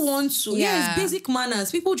manners. But people want to, yes, basic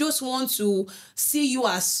manners. People just want to see you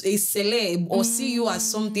as a celeb or see you as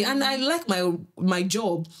something. And I like my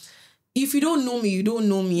job. If you don't know me, you don't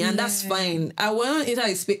know me, and that's fine. I want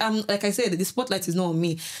like I said, the spotlight is not on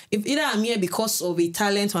me. If either I'm here because of a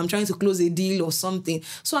talent or I'm trying to close a deal or something,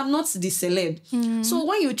 so I'm not the celeb. So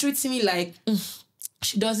when you treat me like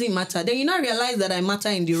she doesn't matter, then you now realize that I matter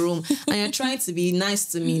in the room, and you're trying to be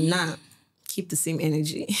nice to me. Nah, keep the same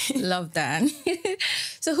energy. Love that.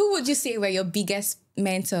 So, who would you say were your biggest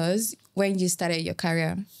mentors when you started your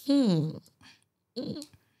career?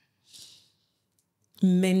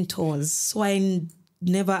 Mentors. So I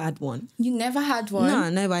never had one. You never had one? No,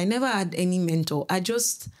 never. I never had any mentor. I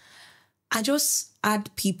just had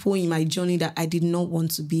people in my journey that I did not want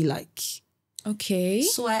to be like. Okay.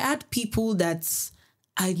 So I had people that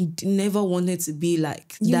I never wanted to be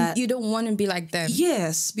like. You don't want to be like them?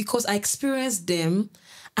 Yes, because I experienced them,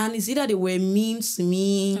 and it's either they were mean to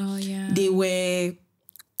me. Oh yeah.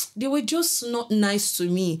 They were just not nice to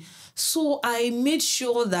me. So I made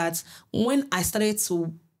sure that when I started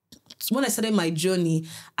my journey,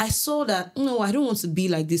 I saw that, no, I don't want to be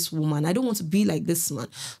like this woman. I don't want to be like this man.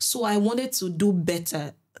 So I wanted to do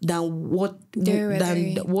better than what they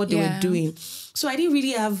were doing. So I didn't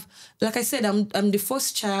really have, like I said, I'm the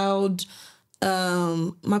first child.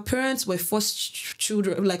 My parents were first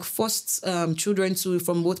children too,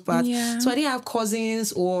 from both parts. Yeah. So I didn't have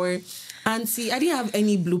cousins or auntie. I didn't have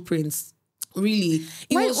any blueprints. Really.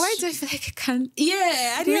 Why do I feel like I can't?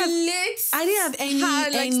 Yeah, I didn't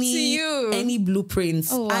have any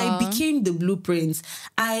blueprints. Oh, wow. I became the blueprints.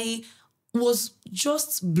 I was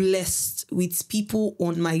just blessed with people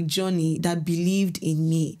on my journey that believed in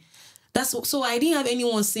me. So I didn't have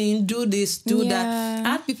anyone saying do this, do that. I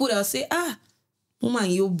had people that would say,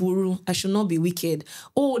 woman, you're buru. I should not be wicked.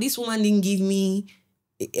 Oh, this woman didn't give me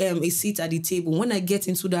a seat at the table. When I get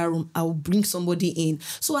into that room, I'll bring somebody in.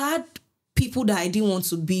 So I had people that I didn't want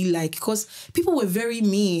to be like, because people were very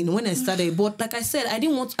mean when I started. But like I said, I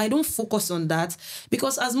don't focus on that,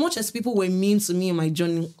 because as much as people were mean to me in my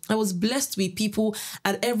journey, I was blessed with people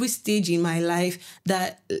at every stage in my life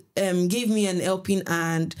that gave me an helping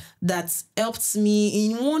hand, that helped me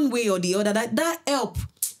in one way or the other. That help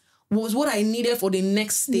was what I needed for the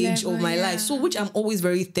next stage of my life. So, which I'm always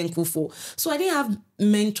very thankful for. So I didn't have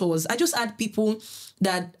mentors. I just had people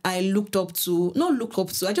that I looked up to.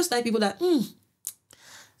 I just had people that,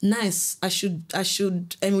 nice. I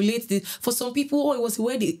should emulate this. For some people, it was the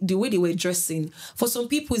way they were dressing. For some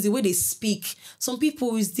people, it's the way they speak. Some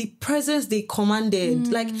people, it's the presence they commanded.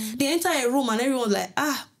 Like, they enter a room and everyone's like,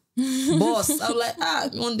 boss. I was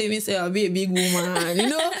like, one day we say I'll be a big woman.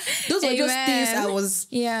 Those were just things I was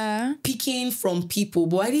picking from people,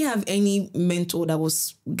 but I didn't have any mentor that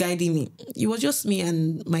was guiding me. It was just me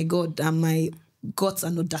and my God and my guts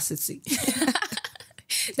and audacity.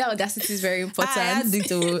 That audacity is very important. I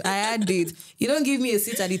had it. You don't give me a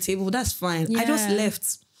seat at the table, that's fine. I just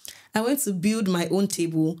left. I went to build my own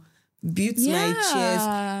table, built my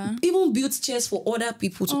chairs, even built chairs for other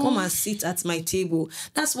people to come and sit at my table.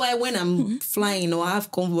 That's why when I'm flying or I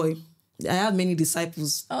have convoy, I have many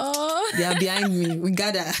disciples. They are behind me. We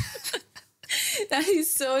gather. That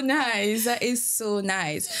is so nice. That is so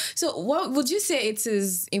nice. So what would you say it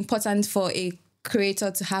is important for a creator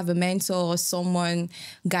to have a mentor or someone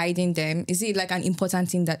guiding them? Is it like an important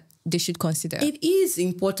thing that they should consider? It is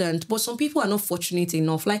important, but some people are not fortunate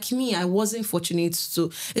enough. Like me, I wasn't fortunate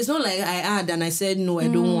to. It's not like I had and I said, no, I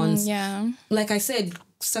don't want. Yeah. Like I said,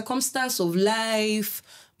 circumstance of life,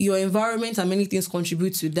 your environment and many things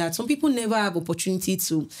contribute to that. Some people never have opportunity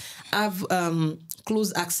to have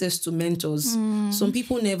close access to mentors. Some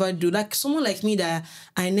people never do. Like someone like me that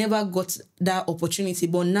I never got that opportunity,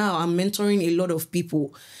 but now I'm mentoring a lot of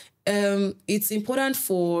people. It's important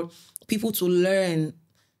for people to learn.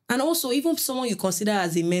 And also, even someone you consider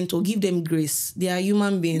as a mentor, give them grace. They are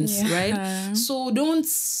human beings, right? So don't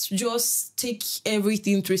just take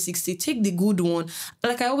everything 360. Take the good one.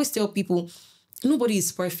 Like I always tell people, nobody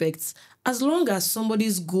is perfect. As long as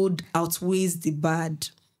somebody's good outweighs the bad,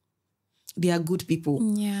 they are good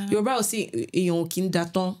people. Yeah. Your brother will say,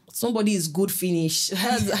 somebody is good finish.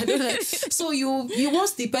 I don't know. So you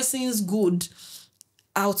once the person's good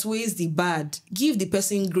outweighs the bad, give the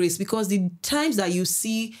person grace, because the times that you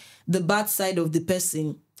see the bad side of the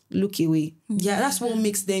person, look away. Yeah, that's what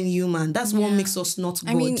makes them human. That's what makes us not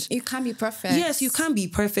God. I mean, you can't be perfect. Yes, you can't be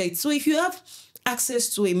perfect. So if you have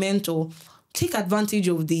access to a mentor, take advantage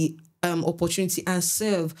of the opportunity and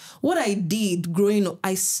serve. What I did growing up,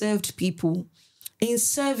 I served people. In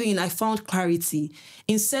serving, I found clarity.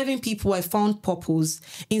 In serving people, I found purpose.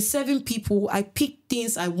 In serving people, I picked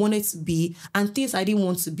things I wanted to be and things I didn't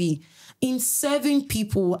want to be. In serving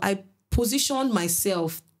people, I positioned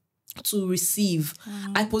myself to receive.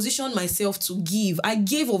 I positioned myself to give. I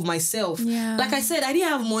gave of myself. Yeah. Like I said, I didn't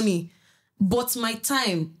have money, but my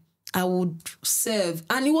time, I would serve.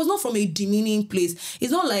 And it was not from a demeaning place.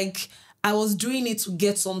 It's not like I was doing it to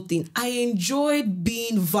get something. I enjoyed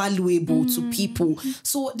being valuable to people.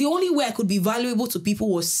 So the only way I could be valuable to people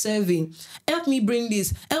was serving. Help me bring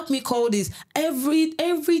this. Help me call this.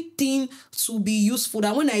 Everything to be useful.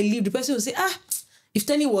 That when I leave, the person will say, if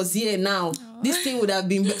Tennie was here now, this thing would have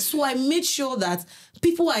been better. So I made sure that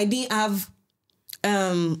people I didn't have,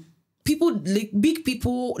 people like big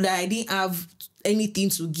people that I didn't have anything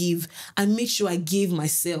to give, I made sure I gave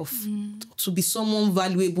myself to be someone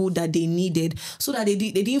valuable that they needed, so that they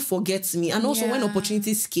didn't forget me. And also when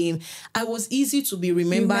opportunities came, I was easy to be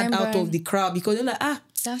remembered out of the crowd, because they're like,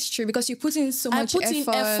 that's true, because you put in so much effort.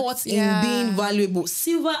 I put in effort in being valuable.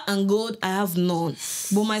 Silver and gold, I have none.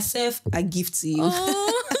 But myself, I give to you.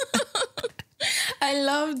 Oh. I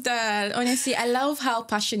love that. Honestly, I love how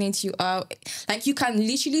passionate you are. Like, you can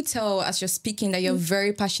literally tell as you're speaking that you're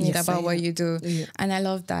very passionate about what you do. Yeah. And I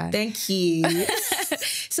love that. Thank you.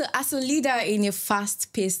 So as a leader in a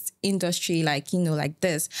fast-paced industry, like, like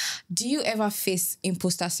this, do you ever face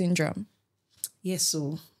imposter syndrome? Yes,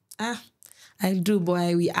 so I do, but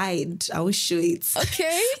I will hide. I will show it.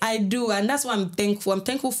 Okay. I do, and that's why I'm thankful. I'm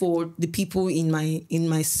thankful for the people in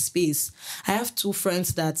my space. I have 2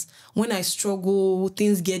 friends that when I struggle,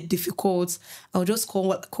 things get difficult, I'll just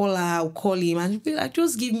call her, I'll call him, and be like,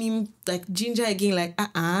 just give me like ginger again, like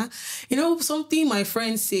something my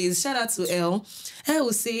friend says. Shout out to Elle. Elle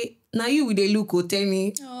will say, "Now you with a look,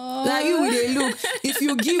 Tennie. Now you with a look. If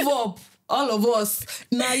you give up, all of us,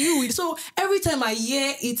 now you." So every time I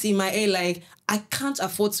hear it in my head, like, I can't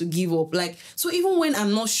afford to give up. Like, so even when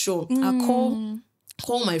I'm not sure, I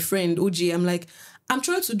call my friend OJ. I'm like, I'm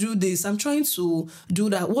trying to do this. I'm trying to do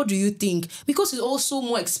that. What do you think? Because he's also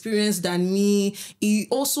more experienced than me. He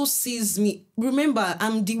also sees me. Remember,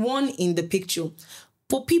 I'm the one in the picture.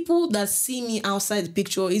 For people that see me outside the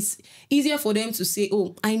picture, it's easier for them to say,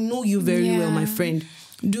 "Oh, I know you very well, my friend.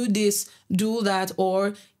 Do this, do that."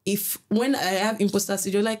 Or if when I have imposter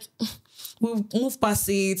syndrome, like, we'll move past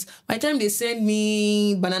it. By the time they send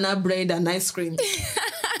me banana bread and ice cream,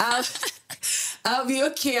 I'll be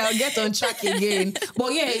okay. I'll get on track again.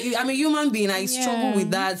 But yeah, I'm a human being. I struggle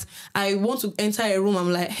with that. I want to enter a room.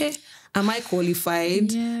 I'm like, hey, am I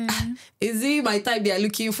qualified? Yeah. Is it my type they are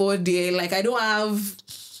looking for there? Like, I don't have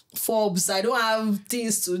Forbes, I don't have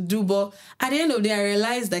things to do. But at the end of the day, I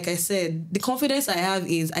realized, like I said, the confidence I have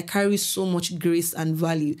is I carry so much grace and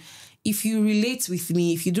value. If you relate with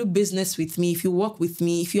me, if you do business with me, if you work with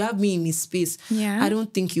me, if you have me in this space, I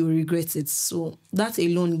don't think you'll regret it. So that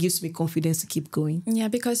alone gives me confidence to keep going. Yeah,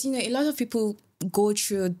 because, a lot of people go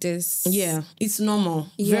through this. Yeah, it's normal.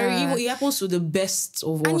 Yeah. It happens to the best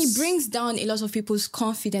of us. And it brings down a lot of people's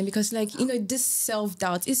confidence, because, like, this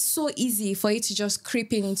self-doubt is so easy for it to just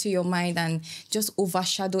creep into your mind and just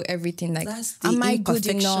overshadow everything. Like, am I good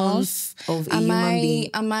enough? Of a human being?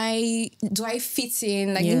 Do I fit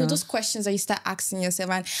in? Like, those questions that you start asking yourself.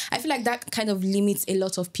 And I feel like that kind of limits a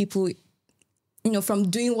lot of people, from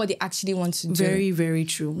doing what they actually want to do. Very, very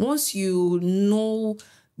true. Once you know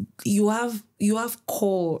you have a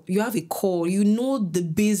core,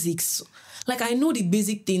 the basics. Like, I know the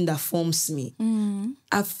basic thing that forms me.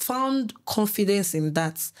 I've found confidence in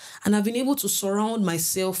that, and I've been able to surround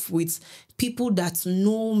myself with people that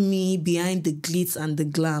know me behind the glitz and the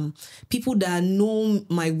glam, people that know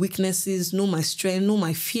my weaknesses, know my strength, know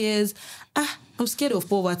my fears. I'm scared of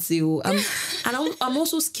poverty. I'm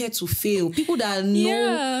also scared to fail. People that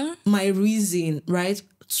know my reason, right?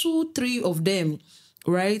 2, 3 of them.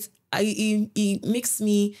 Right? It makes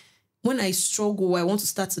me, when I struggle, I want to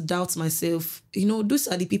start to doubt myself. Those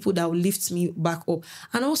are the people that will lift me back up.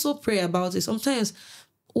 And also pray about it. Sometimes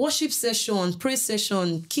worship session, praise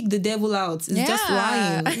session, kick the devil out. It's just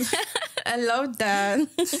lying. I love that.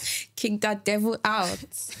 Kick that devil out.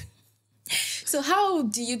 So how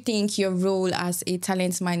do you think your role as a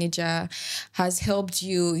talent manager has helped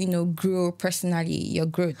you, grow personally, your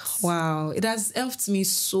growth? Wow, it has helped me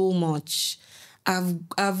so much.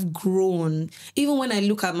 I've grown. Even when I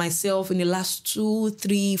look at myself in the last 2,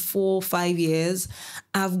 3, 4, 5 years,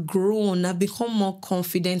 I've grown. I've become more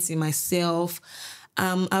confident in myself.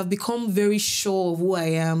 I've become very sure of who I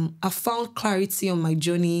am. I've found clarity on my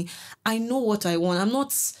journey. I know what I want. I'm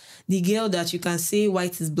not the girl that you can say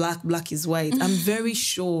white is black, black is white. I'm very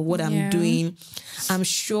sure of what I'm doing. I'm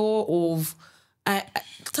sure of...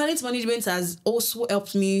 talent management has also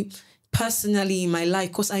helped me personally in my life,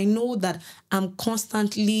 because I know that I'm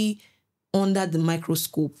constantly under the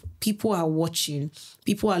microscope. People are watching,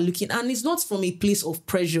 people are looking, and it's not from a place of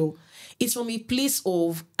pressure. It's from a place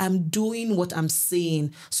of I'm doing what I'm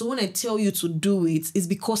saying. So when I tell you to do it, it's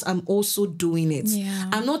because I'm also doing it. Yeah.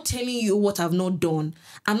 I'm not telling you what I've not done.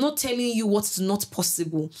 I'm not telling you what's not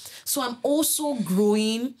possible. So I'm also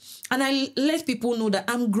growing, and I let people know that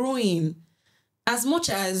I'm growing. As much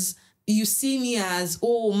as you see me as,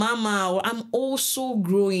 oh, mama, or I'm also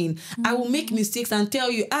growing. I will make mistakes and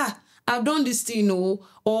tell you, I've done this thing,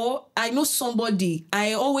 or I know somebody.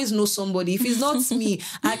 I always know somebody. If it's not me,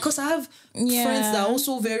 because I have friends that are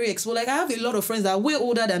also very exposed. Like, I have a lot of friends that are way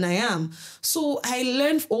older than I am. So I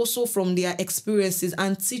learn also from their experiences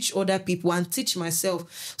and teach other people and teach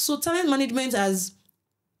myself. So talent management has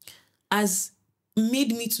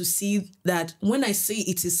made me to see that when I say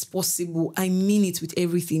it is possible, I mean it with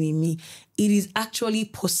everything in me. It is actually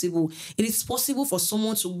possible. It is possible for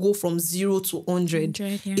someone to go from 0 to 100.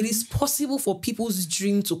 It is possible for people's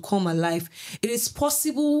dream to come alive. It is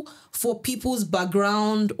possible for people's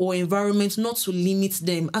background or environment not to limit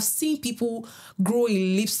them. I've seen people grow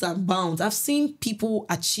in leaps and bounds. I've seen people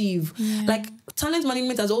achieve. Like, talent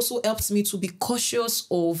management has also helped me to be cautious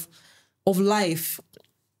of life.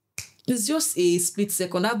 It's just a split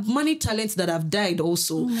second. I've many talents that have died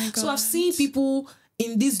also. So I've seen people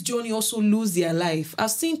in this journey also lose their life. I've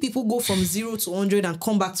seen people go from 0 to 100 and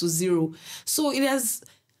come back to 0. So it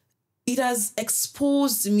has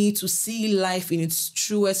exposed me to see life in its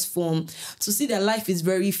truest form, to see that life is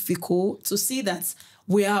very fickle, to see that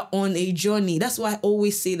we are on a journey. That's why I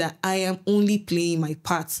always say that I am only playing my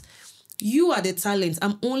part. You are the talent.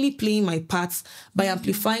 I'm only playing my part by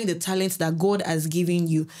amplifying the talents that God has given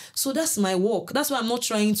you. So that's my work. That's why I'm not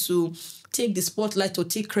trying to take the spotlight or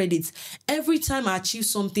take credit. Every time I achieve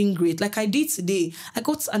something great, like I did today, I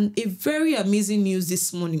got a very amazing news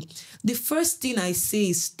this morning. The first thing I say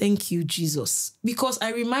is thank you, Jesus, because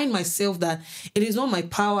I remind myself that it is not my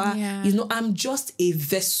power. I'm just a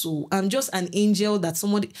vessel. I'm just an angel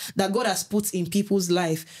that God has put in people's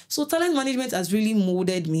life. So talent management has really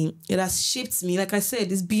molded me. It has shaped me. Like I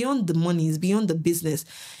said, it's beyond the money. It's beyond the business.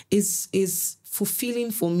 It's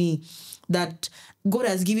fulfilling for me that God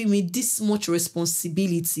has given me this much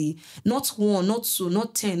responsibility. Not 1, not 2,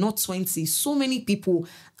 not 10, not 20. So many people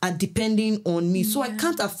are depending on me. So I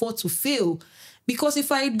can't afford to fail. Because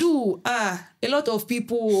if I do, a lot of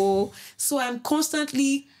people... So I'm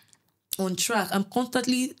constantly on track. I'm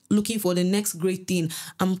constantly looking for the next great thing.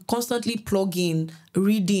 I'm constantly plugging,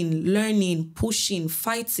 reading, learning, pushing,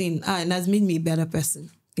 fighting. And that's made me a better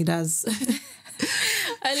person. It has...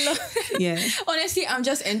 I love it. Honestly, I'm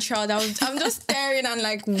just enthralled. I'm just staring and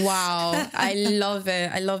like, wow, I love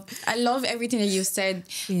it. I love everything that you said.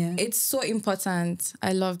 It's so important.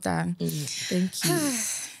 I love that. Thank you.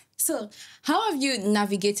 So how have you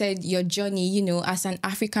navigated your journey, as an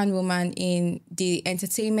African woman in the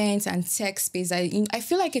entertainment and tech space? I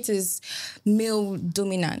feel like it is male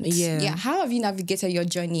dominant. How have you navigated your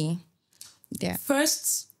journey there?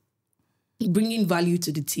 First, bringing value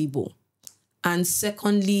to the table. And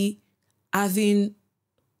secondly, having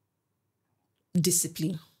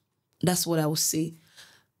discipline. That's what I would say.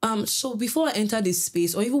 So before I entered this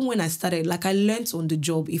space, or even when I started, like I learned on the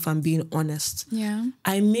job, if I'm being honest.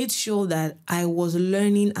 I made sure that I was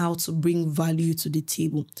learning how to bring value to the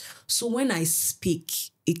table. So when I speak,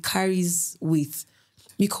 it carries weight.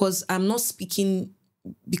 Because I'm not speaking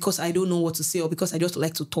because I don't know what to say or because I just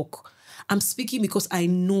like to talk. I'm speaking because I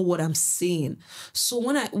know what I'm saying. So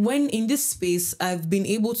when in this space, I've been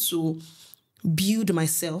able to build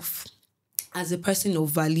myself as a person of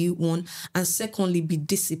value, one, and secondly, be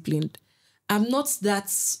disciplined. I'm not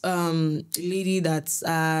that lady that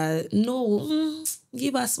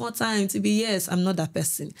give us more time to be. Yes, I'm not that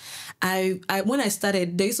person. I when I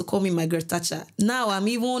started, they used to call me Margaret Thatcher. Now I'm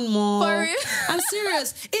even more. For real? I'm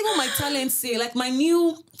serious. Even my talents say, like my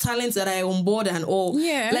new talents that I on board and all.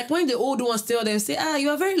 Like when the old ones tell them, say, you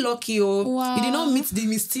are very lucky, you did not meet the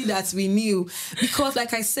Miss T that we knew. Because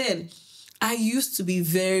like I said, I used to be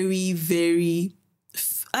very, very.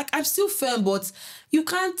 I'm still firm, but you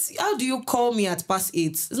can't. How do you call me at past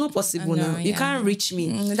 8? It's not possible now. You can't reach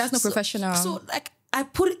me. That's not professional. So like I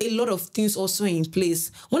put a lot of things also in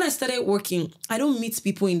place. When I started working, I don't meet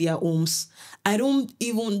people in their homes. I don't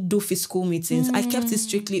even do physical meetings. I kept it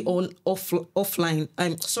strictly offline.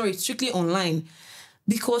 Strictly online.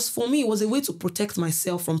 Because for me, it was a way to protect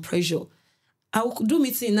myself from pressure. I will do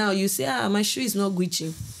meeting now. You say, my shoe is not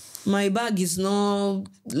Gucci. My bag is not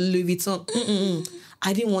Louis Vuitton.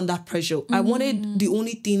 I didn't want that pressure. I wanted the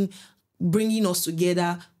only thing bringing us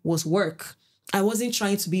together was work. I wasn't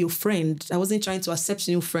trying to be your friend. I wasn't trying to accept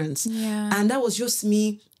new friends. Yeah. And that was just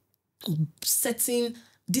me setting,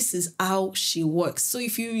 this is how she works. So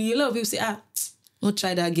if a lot of people say, don't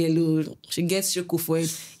try that girl, she gets shoku for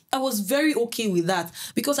it. I was very okay with that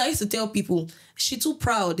because I used to tell people, she too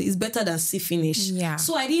proud is better than see finish. Yeah.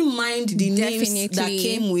 So I didn't mind the Definitely. names that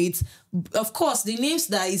came with. Of course, the names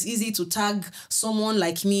that is easy to tag someone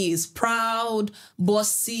like me is proud,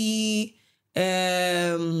 bossy.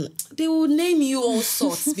 They will name you all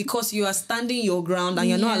sorts because you are standing your ground and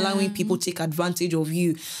you're not allowing people take advantage of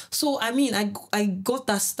you. So, I mean, I got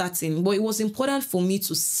that starting, but it was important for me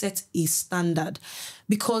to set a standard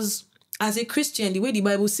because as a Christian, the way the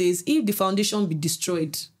Bible says, if the foundation be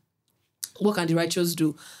destroyed, what can the righteous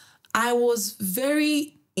do? I was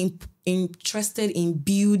very interested in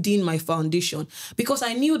building my foundation because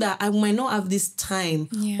I knew that I might not have this time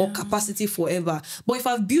or capacity forever. But if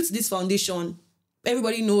I've built this foundation,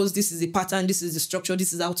 everybody knows this is a pattern, this is the structure,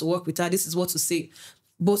 this is how to work with her, this is what to say.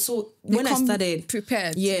 But so when I started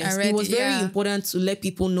prepared, yes, it was very important to let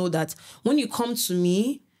people know that when you come to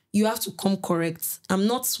me, you have to come correct. I'm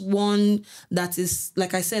not one that is,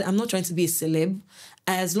 like I said, I'm not trying to be a celeb.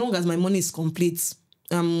 As long as my money is complete,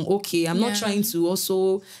 I'm okay. I'm not trying to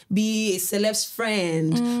also be a celeb's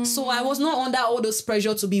friend. So I was not under all those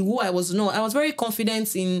pressure to be who I was not. I was very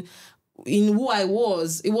confident in who I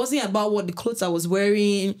was. It wasn't about what the clothes I was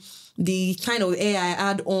wearing, the kind of hair I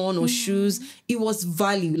had on or shoes. It was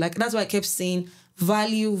value. Like that's why I kept saying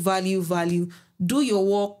value, value, value. Do your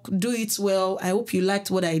work, do it well. I hope you liked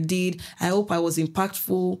what I did. I hope I was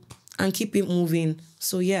impactful and keep it moving.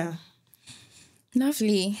 So yeah.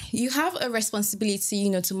 Lovely. You have a responsibility,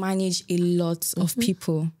 to manage a lot of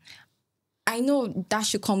people. I know that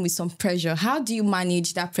should come with some pressure. How do you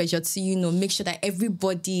manage that pressure to, make sure that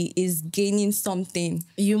everybody is gaining something?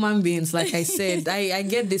 Human beings, like I said, I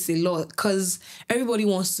get this a lot because everybody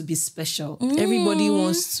wants to be special. Everybody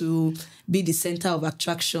wants to be the center of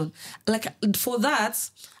attraction. Like for that,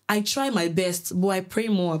 I try my best, but I pray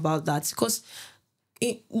more about that because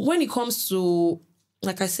when it comes to,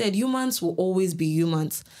 like I said, humans will always be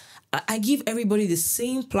humans. I give everybody the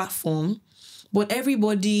same platform, but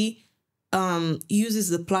everybody uses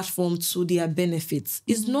the platform to their benefits.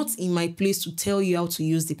 It's not in my place to tell you how to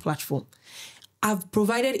use the platform. I've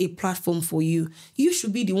provided a platform for you. You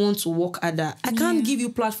should be the one to work at that. I can't give you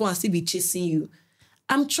platform and still be chasing you.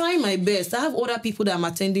 I'm trying my best. I have other people that I'm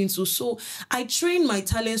attending to. So I train my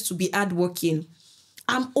talents to be hardworking.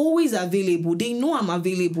 I'm always available. They know I'm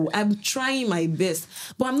available. I'm trying my best.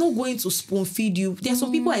 But I'm not going to spoon feed you. There are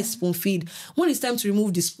some people I spoon feed. When it's time to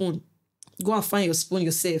remove the spoon, go and find your spoon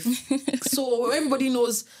yourself. So everybody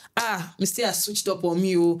knows, Mr. has switched up on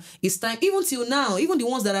me. Oh, it's time. Even till now, even the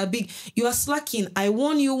ones that are big, you are slacking. I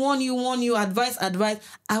warn you, advice.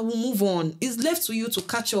 I will move on. It's left to you to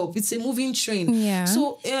catch up. It's a moving train. Yeah.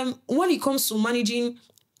 So when it comes to managing,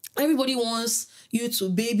 everybody wants you to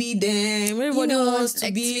baby them. Everybody wants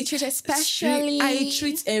to be treated specially. I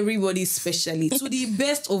treat everybody specially to the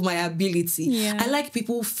best of my ability. Yeah. I like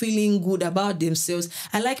people feeling good about themselves.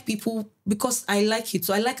 I like people because I like it.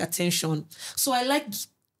 So I like attention. So I like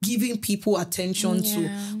giving people attention too.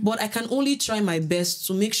 But I can only try my best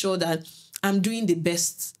to make sure that I'm doing the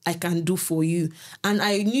best I can do for you. And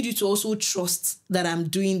I need you to also trust that I'm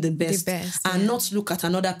doing the best and not look at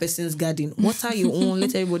another person's garden. Water your own.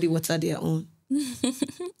 Let everybody water their own.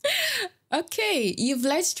 Okay, you've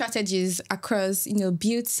led strategies across,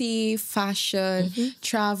 beauty, fashion,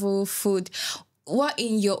 travel, food. What,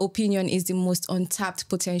 in your opinion, is the most untapped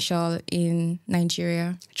potential in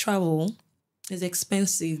Nigeria? Travel is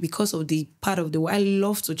expensive because of the part of the world. I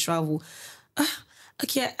love to travel.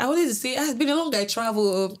 Okay, I wanted to say, it's been a long I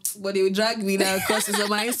travel, but they will drag me now because it's on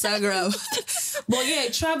my Instagram. But yeah,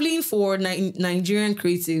 traveling for Nigerian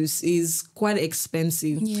creatives is quite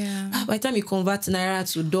expensive. Yeah. By the time you convert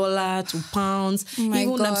Naira to dollar, to pounds,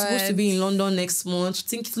 I'm supposed to be in London next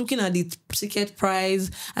month, looking at the ticket price,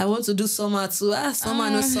 I want to do summer too. Summer,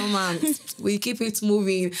 no summer. We keep it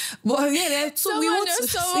moving. But yeah, so we want to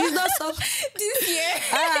see that summer. This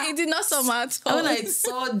year, it did not summer at all. When I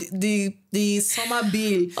saw the summer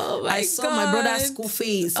bill, I saw my brother's school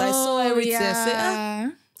face. I saw everything. I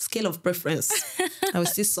said, scale of preference. I will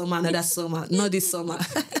say summer, another summer, not this summer.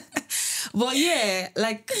 But yeah,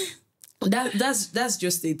 like that's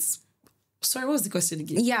just it. Sorry, what was the question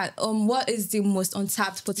again? Yeah, what is the most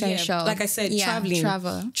untapped potential? Yeah, like I said,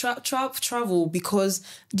 traveling. Travel, because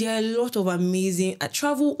there are a lot of amazing...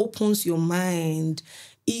 travel opens your mind.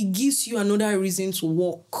 It gives you another reason to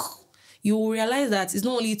walk. You will realize that it's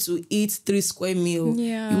not only to eat 3 square meal.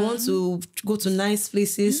 Yeah. You want to go to nice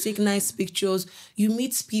places, take nice pictures. You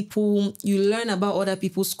meet people. You learn about other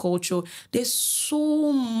people's culture. There's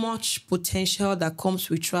so much potential that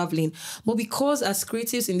comes with traveling. But because as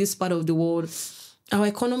creatives in this part of the world, our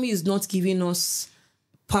economy is not giving us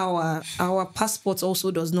power. Our passport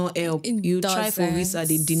also does not help. You try for visa,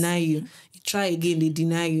 they deny you. Try again, they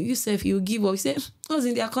deny you. You say if you give up, you say, I was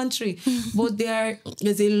in their country. But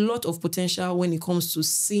there's a lot of potential when it comes to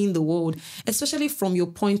seeing the world, especially from your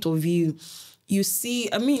point of view. You see,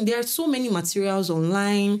 there are so many materials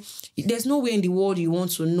online. There's no way in the world you want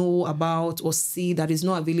to know about or see that is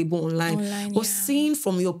not available online. But seeing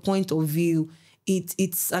from your point of view,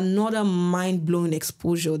 it's another mind-blowing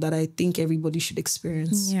exposure that I think everybody should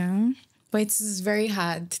experience. Yeah. But it's very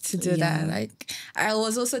hard to do that. Like, I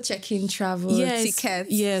was also checking travel tickets.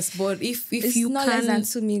 Yes, but if it's you not can,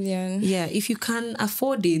 less than 2 million. Yeah, if you can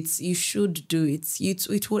afford it, you should do it.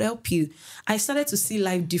 It will help you. I started to see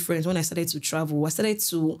life different when I started to travel. I started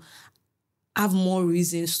to have more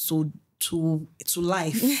reasons to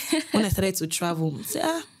life when I started to travel.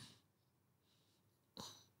 Say,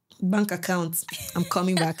 bank account, I'm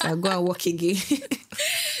coming back. I'll go and work again.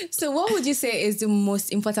 So what would you say is the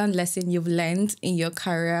most important lesson you've learned in your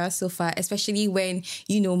career so far, especially when,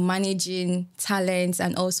 managing talents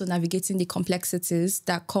and also navigating the complexities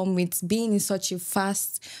that come with being in such a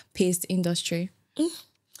fast-paced industry?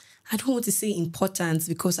 I don't want to say important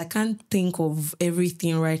because I can't think of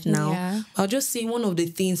everything right now. Yeah. I'll just say one of the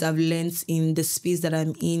things I've learned in the space that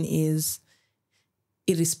I'm in is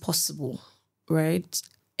it is possible, right?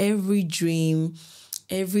 Every dream,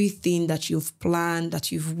 everything that you've planned,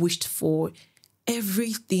 that you've wished for,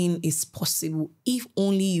 everything is possible if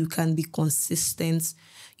only you can be consistent,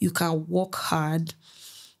 you can work hard,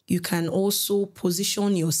 you can also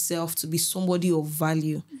position yourself to be somebody of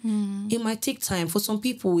value. It might take time. For some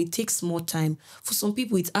people, it takes more time. For some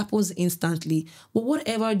people, it happens instantly. But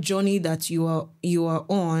whatever journey that you are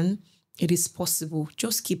on, it is possible.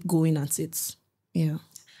 Just keep going at it. Yeah.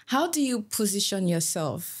 How do you position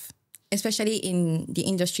yourself, especially in the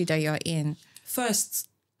industry that you're in? First,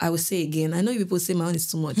 I will say again, I know people say my own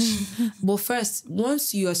is too much. But first,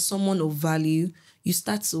 once you are someone of value, you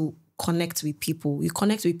start to connect with people. You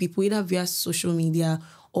connect with people either via social media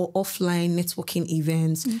or offline networking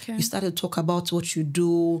events. Okay. You start to talk about what you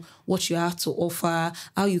do, what you have to offer,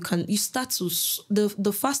 how you start to...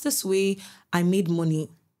 The fastest way I made money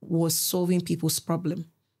was solving people's problem,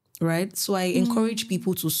 right? So I encourage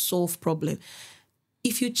people to solve problem.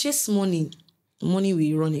 If you chase money, money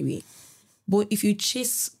will run away. But if you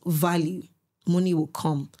chase value, money will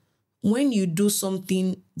come. When you do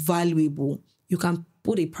something valuable, you can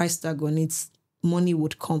put a price tag on it, money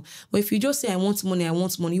would come. But if you just say, I want money, you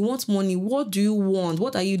want money, what do you want?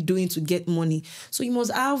 What are you doing to get money? So you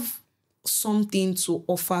must have something to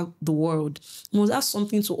offer the world. You must have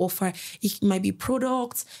something to offer. It might be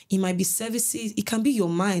products, it might be services, it can be your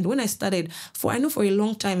mind. When I started, I know for a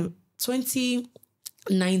long time,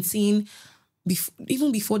 2019,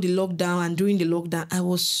 even before the lockdown and during the lockdown, I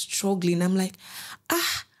was struggling. I'm like,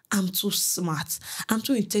 I'm too smart. I'm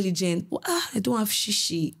too intelligent. But, I don't have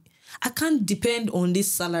shishi. I can't depend on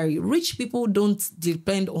this salary. Rich people don't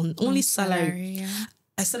depend on only salary. Yeah.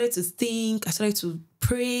 I started to think. I started to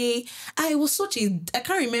pray. I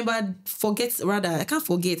can't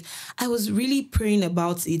forget. I was really praying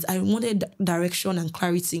about it. I wanted direction and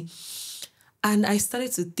clarity. And I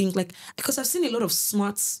started to think because I've seen a lot of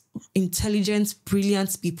smart, intelligent,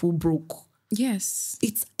 brilliant people broke. Yes.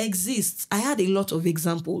 It exists. I had a lot of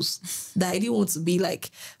examples that I didn't want to be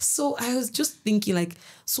like. So I was just thinking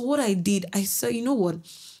so what I did, I said, you know what?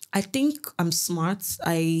 I think I'm smart.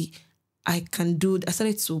 I can do it. I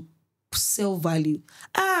started to sell value.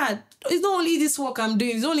 It's not only this work I'm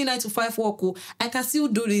doing. It's only 9 to 5 work. I can still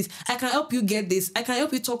do this. I can help you get this. I can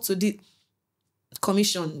help you talk to this.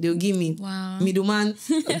 Commission they'll give me. Wow. Middleman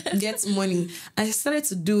gets money. I started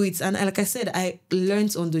to do it, and like I said, I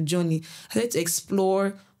learned on the journey. I started to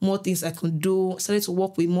explore more things I could do. I started to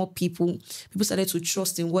work with more people. People started to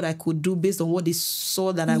trust in what I could do based on what they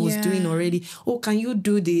saw that I was doing already. Oh, can you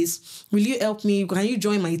do this? Will you help me? Can you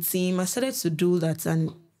join my team? I started to do that,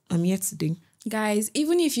 and I'm here today. Guys,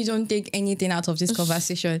 even if you don't take anything out of this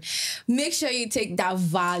conversation, make sure you take that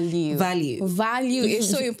value. Value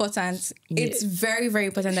is so important. It's very, very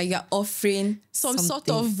important that you're offering some sort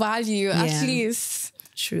of value, at least.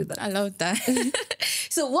 True that. I love that.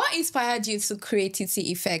 So what inspired you to create TT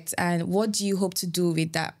Effect, and what do you hope to do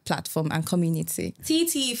with that platform and community?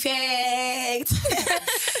 TT Effect.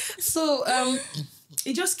 So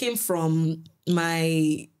it just came from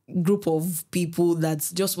my group of people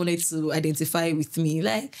that just wanted to identify with me.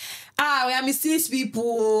 Like, we are mysterious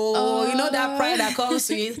people. You know that pride that comes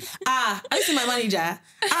with, I see my manager.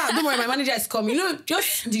 Don't worry, my manager is coming. You know,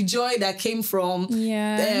 just the joy that came from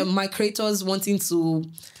my creators wanting to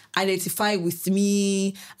identify with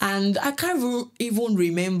me. And I can't even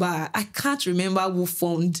remember. I can't remember who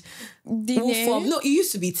formed. No, it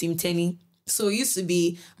used to be Team Tennie. So it used to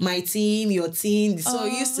be my team, your team. So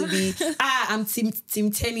it used to be, I'm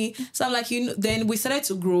Team Tennie. So I'm like, then we started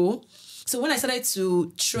to grow. So when I started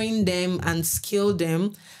to train them and scale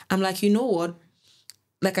them, I'm like, you know what?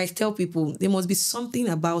 Like I tell people, there must be something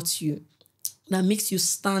about you that makes you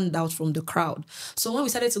stand out from the crowd. So when we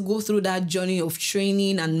started to go through that journey of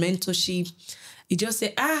training and mentorship, you just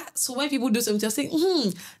say, so when people do something, just say,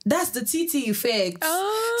 that's the TT effect.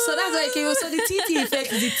 So that's why it came. So the TT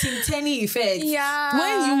effect is the Team Tennie effect. Yeah.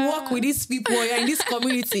 When you work with these people, you're in this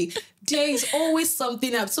community, there is always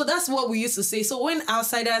something up. So that's what we used to say. So when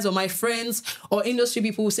outsiders or my friends or industry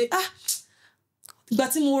people will say, I'll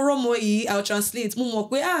translate. So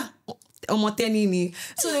they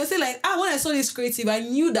would say like, when I saw this creative, I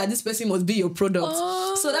knew that this person must be your product.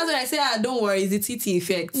 So that's why I say, don't worry, it's the TT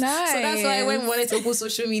effect. Nice. So that's why when we wanted to open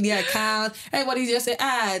social media account, everybody just say,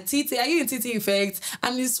 TT, are you in TT effect?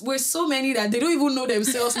 And we're so many that they don't even know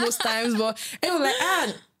themselves most times, but everyone's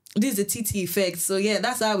like, this is the TT effect. So yeah,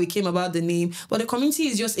 that's how we came about the name. But the community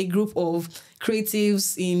is just a group of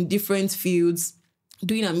creatives in different fields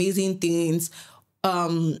doing amazing things,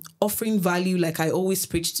 offering value like I always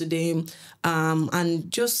preach to them,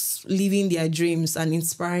 and just living their dreams and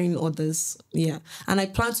inspiring others. Yeah. And I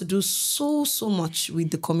plan to do so much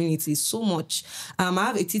with the community, so much. I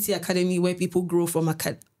have a TT Academy where people grow from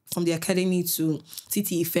the academy to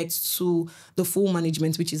TT Effect to the full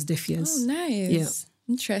management, which is DefEar. Oh, nice. Yeah.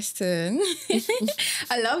 Interesting.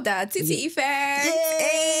 I love that. TT Effect.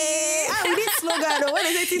 Yay! We need slogan though. When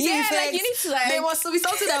they say TT Effect, like you need to there must be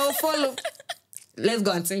something that will follow. Let's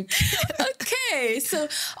go and think. Okay, so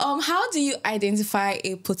how do you identify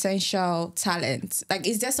a potential talent? Like,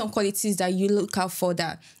 is there some qualities that you look out for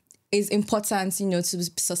that is important, to be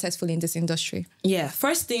successful in this industry? Yeah,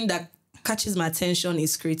 first thing that catches my attention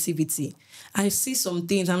is creativity. I see some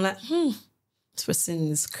things, I'm like, this person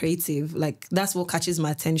is creative. Like, that's what catches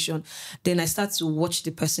my attention. Then I start to watch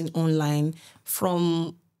the person online.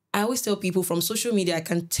 I always tell people from social media, I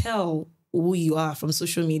can tell who you are from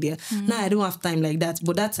social media. Now I don't have time like that,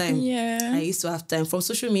 but that time I used to have time. From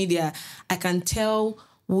social media, I can tell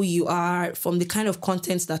who you are from the kind of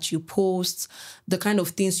content that you post, the kind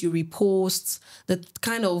of things you repost, the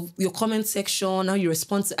kind of your comment section, how you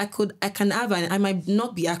respond. I can have, I might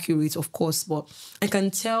not be accurate, of course, but I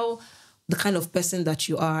can tell the kind of person that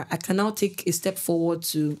you are. I can now take a step forward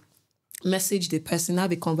to message the person,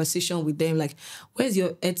 have a conversation with them, like, where's your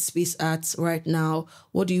headspace at right now?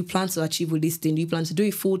 What do you plan to achieve with this thing? Do you plan to do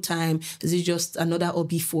it full time? Is it just another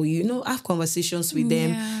hobby for you? Have conversations with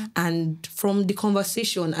them. And from the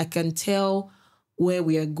conversation, I can tell where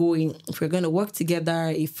we are going, if we're going to work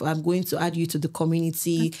together, if I'm going to add you to the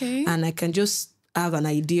community, and I can just have an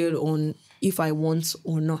idea on if I want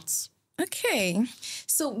or not. Okay,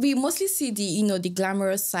 so we mostly see the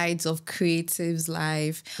glamorous sides of creatives'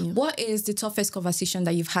 life. What is the toughest conversation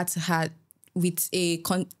that you've had to have with a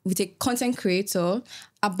content creator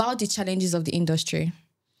about the challenges of the industry?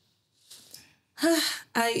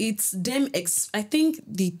 I think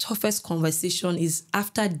the toughest conversation is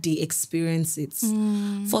after they experience it.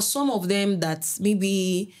 For some of them, that's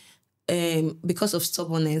maybe because of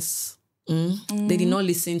stubbornness. They did not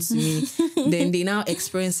listen to me. Then they now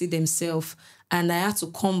experience it themselves. And I had to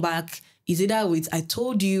come back. Is either with I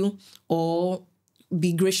told you or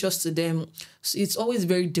be gracious to them. So it's always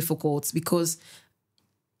very difficult because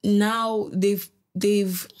now they've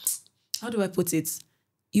how do I put it?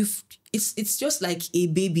 It's just like a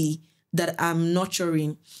baby that I'm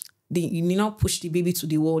nurturing. You now push the baby to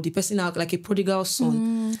the wall. The person out like a prodigal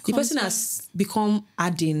son. The person has become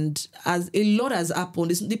hardened. As a lot has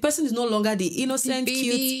happened. The person is no longer the innocent,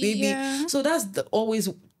 cute baby. Yeah. So that's always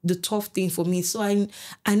the tough thing for me. So I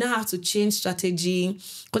now have to change strategy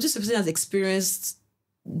because this person has experienced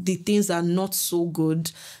the things that are not so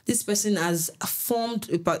good. This person has formed,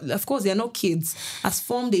 of course, they're not kids, has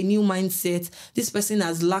formed a new mindset. This person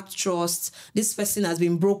has lacked trust. This person has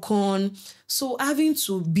been broken. So having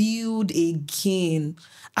to build again,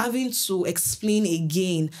 having to explain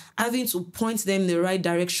again, having to point them in the right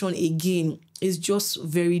direction again is just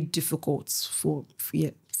very difficult for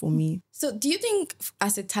me. So do you think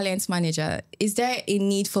as a talent manager, is there a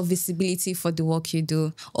need for visibility for the work you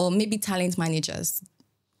do? Or maybe talent managers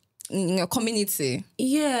in your community?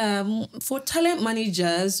 Yeah, for talent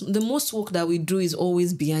managers, the most work that we do is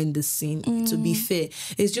always behind the scene, to be fair.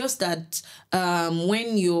 It's just that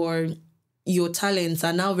when your talents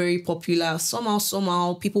are now very popular,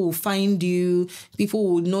 somehow people will find you, people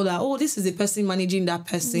will know that, oh, this is the person managing that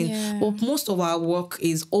person. Yeah. But most of our work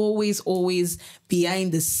is always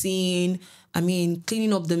behind the scene. I mean,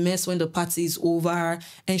 cleaning up the mess when the party is over,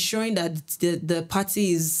 ensuring that the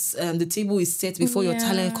party is, the table is set before your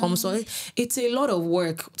talent comes. So it's a lot of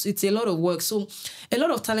work. So a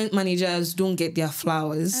lot of talent managers don't get their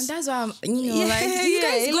flowers. And that's why, you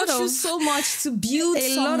guys go through so much to build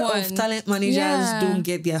someone. A lot of talent managers don't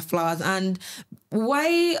get their flowers. And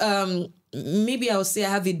why... maybe I'll say I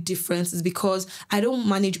have a difference is because I don't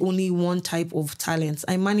manage only one type of talent.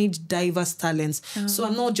 I manage diverse talents. So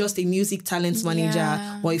I'm not just a music talent manager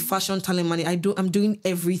or a fashion talent manager. I'm doing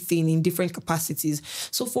everything in different capacities.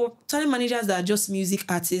 So for talent managers that are just music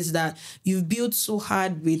artists that you've built so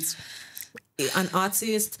hard with an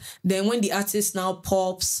artist, then when the artist now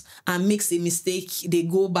pops and makes a mistake, they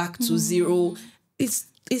go back to zero.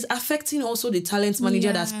 It's affecting also the talent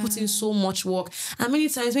manager that's putting so much work. And many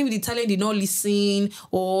times, maybe the talent did not listen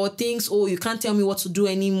or thinks, oh, you can't tell me what to do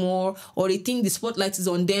anymore, or they think the spotlight is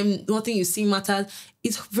on them, nothing you see matters.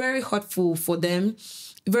 It's very hurtful for them,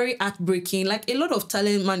 very heartbreaking. Like a lot of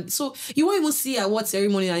talent so you won't even see award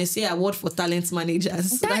ceremony and you say award for talent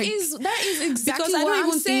managers. That is exactly because I don't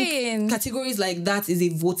even saying. think categories like that is a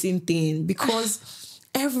voting thing, because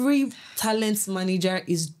every talent manager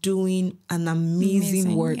is doing an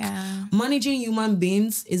amazing work. Yeah. Managing human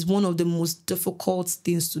beings is one of the most difficult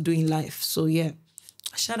things to do in life. So yeah,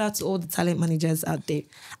 shout out to all the talent managers out there.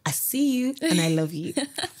 I see you and I love you.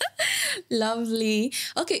 Lovely.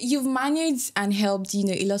 Okay, you've managed and helped,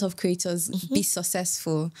 a lot of creators be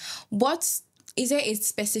successful. Is there a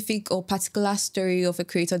specific or particular story of a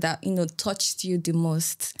creator that, touched you the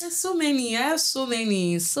most? There's so many. I have so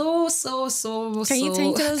many. So. Can you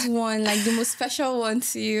tell us one, like the most special one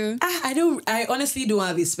to you? I honestly don't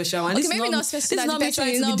have a special one. Okay, maybe not special. It's not me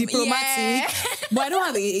trying to be diplomatic, but I don't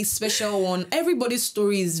have a special one. Everybody's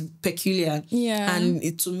story is peculiar. Yeah.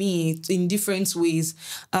 And to me, in different ways.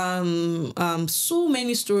 So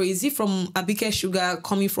many stories. From Abike Sugar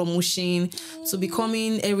coming from Mushin to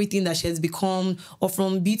becoming everything that she has become, or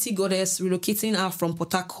from Beauty Goddess relocating her from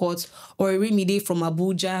Port Harcourt, or Remide from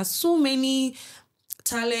Abuja. So many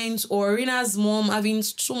talents, or Rena's mom having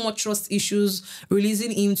so much trust issues,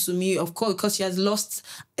 releasing him to me, of course, because he has lost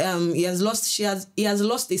a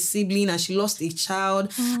sibling and she lost a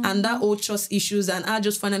child, and that old trust issues, and I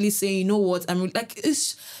just finally saying, you know what, I'm like,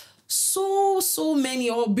 it's so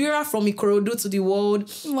many. Or Bira from Ikorodu to the world.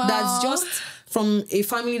 Wow. That's just from a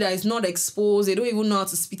family that is not exposed. They don't even know how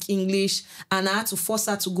to speak English. And I had to force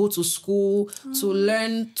her to go to school to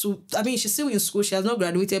learn she's still in school. She has not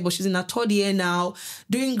graduated, but she's in her third year now,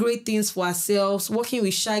 doing great things for herself, working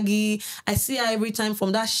with Shaggy. I see her every time,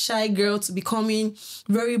 from that shy girl to becoming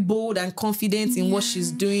very bold and confident in what she's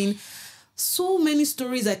doing. So many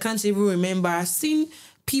stories I can't even remember. I've seen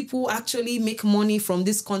people actually make money from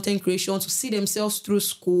this content creation, to see themselves through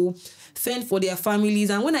school, fend for their families.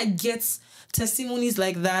 And when I get testimonies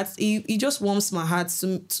like that, it just warms my heart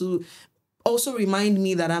to also remind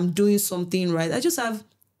me that I'm doing something right. I just have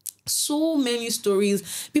so many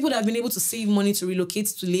stories. People that have been able to save money to relocate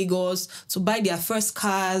to Lagos, to buy their first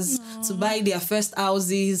cars, to buy their first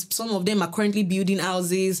houses. Some of them are currently building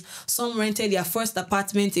houses. Some rented their first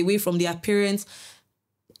apartment away from their parents.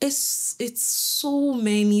 It's so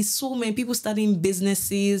many people starting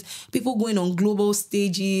businesses, people going on global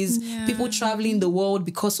stages, people traveling the world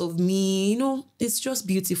because of me. It's just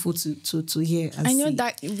beautiful to hear and I know see.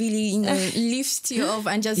 that really lifts you up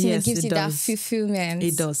and just gives you that fulfillment.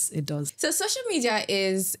 It does. So social media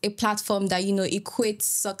is a platform that equates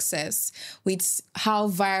success with how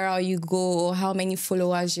viral you go or how many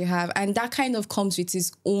followers you have, and that kind of comes with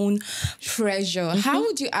its own pressure. How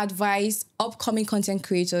would you advise upcoming content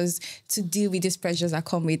creators to deal with these pressures that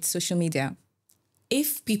come with social media?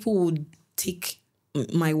 If people would take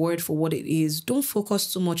my word for what it is. Don't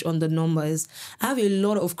focus too much on the numbers. I have a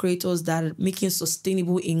lot of creators that are making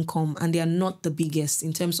sustainable income, and they are not the biggest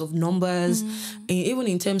in terms of numbers, and even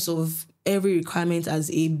in terms of every requirement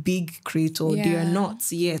as a big creator. They are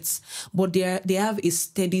not yet, but they have a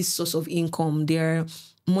steady source of income. Their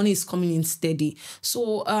money is coming in steady.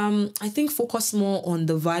 So I think focus more on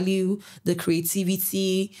the value, the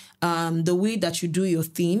creativity, the way that you do your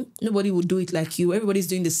thing. Nobody will do it like you. Everybody's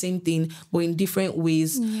doing the same thing, but in different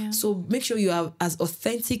ways. So make sure you are as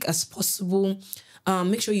authentic as possible.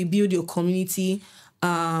 Make sure you build your community,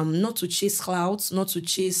 not to chase clouds, not to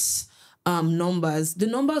chase numbers. The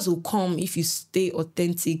numbers will come if you stay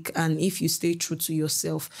authentic and if you stay true to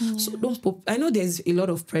yourself. So don't I know there's a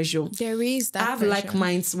lot of pressure. There is that. I have like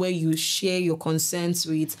minds where you share your concerns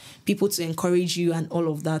with people to encourage you and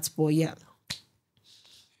all of that. But yeah,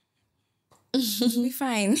 you'll be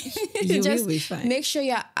fine. You Just will be fine. make sure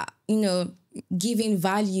you're giving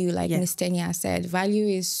value, like Miss Tennie said. Value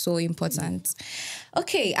is so important.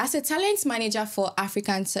 Okay, as a talent manager for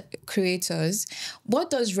African creators, what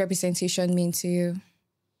does representation mean to you?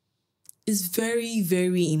 It's very,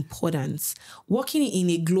 very important. Working in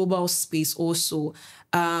a global space also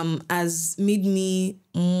has made me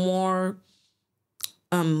more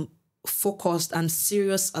focused and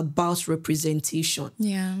serious about representation.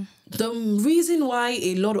 Yeah. The reason why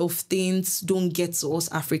a lot of things don't get to us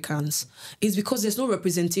Africans is because there's no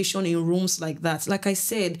representation in rooms like that. Like I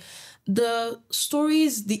said, the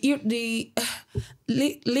stories, the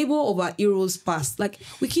label of our heroes past, like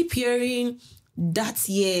we keep hearing that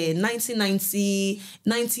year, 1990,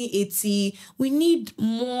 1980, we need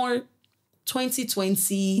more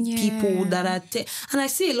 2020 people that are and I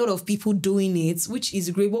see a lot of people doing it, which is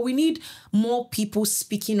great, but we need more people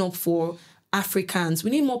speaking up for Africans.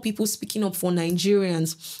 We need more people speaking up for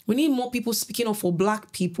Nigerians. We need more people speaking up for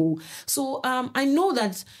Black people. So I know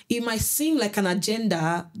that it might seem like an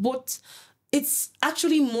agenda, but it's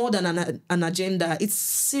actually more than an agenda. It's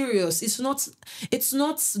serious. It's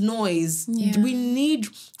not noise. We need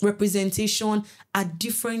representation at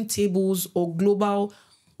different tables or global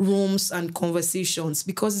rooms and conversations,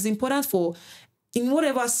 because it's important for, in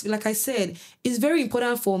whatever, like I said, it's very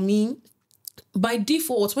important for me. By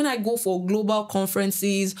default, when I go for global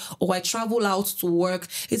conferences or I travel out to work,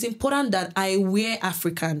 it's important that I wear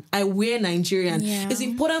African, I wear Nigerian. It's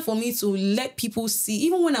important for me to let people see,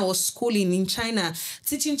 even when I was schooling in China,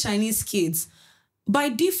 teaching Chinese kids, by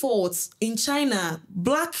default in China,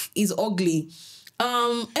 Black is ugly.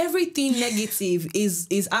 Everything negative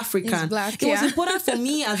is African. Black, it was important for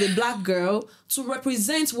me as a Black girl to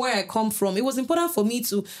represent where I come from. It was important for me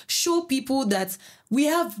to show people that we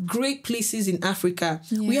have great places in Africa.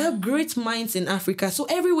 We have great minds in Africa. So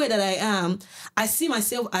everywhere that I am, I see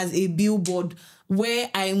myself as a billboard where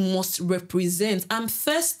I must represent. I'm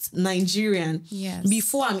first Nigerian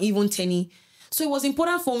before I'm even Tennie. So it was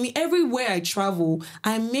important for me, everywhere I travel,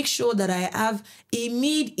 I make sure that I have a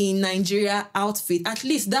made in Nigeria outfit. At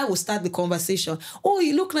least that will start the conversation. Oh,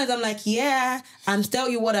 you look nice. I'm like, yeah, and tell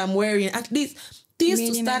you what I'm wearing. At least things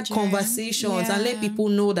to start conversations and let people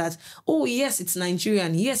know that, oh, yes, it's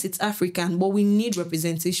Nigerian. Yes, it's African, but we need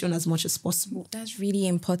representation as much as possible. That's really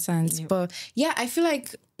important. But yeah, I feel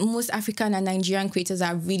like most African and Nigerian creators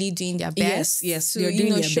are really doing their best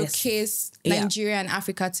to showcase Nigeria and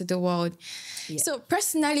Africa to the world. So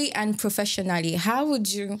personally and professionally, how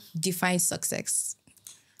would you define success?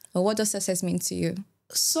 Or what does success mean to you?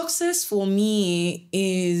 Success for me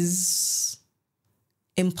is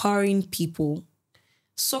empowering people.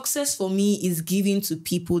 Success for me is giving to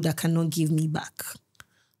people that cannot give me back.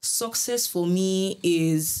 Success for me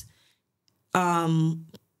is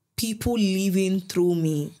people living through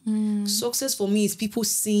me. Success for me is people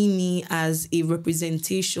seeing me as a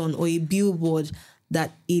representation or a billboard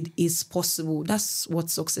that it is possible. That's what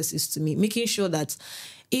success is to me. Making sure that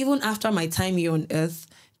even after my time here on earth,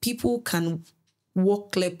 people can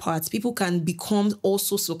walk clear paths. People can become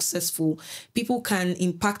also successful. People can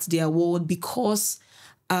impact their world because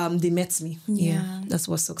they met me. That's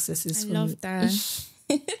what success is for me. I love that.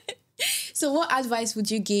 So what advice would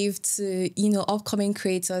you give to, upcoming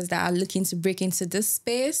creators that are looking to break into this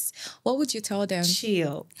space? What would you tell them?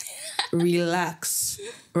 Chill, relax,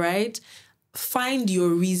 right? Find your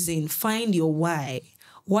reason, find your why.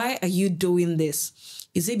 Why are you doing this?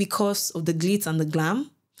 Is it because of the glitz and the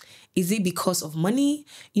glam? Is it because of money?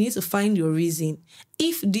 You need to find your reason.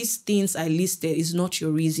 If these things I listed is not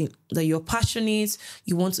your reason, that you're passionate,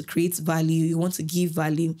 you want to create value, you want to give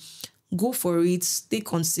value, go for it, stay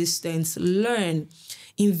consistent, learn,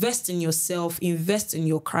 invest in yourself, invest in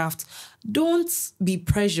your craft. Don't be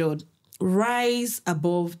pressured. rise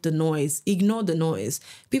above the noise. Ignore the noise.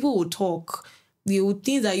 People will talk.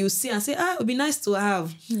 Things that you see and say, it would be nice to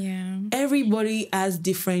have. Yeah. Everybody has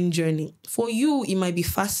different journey. For you, it might be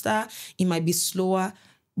faster, it might be slower,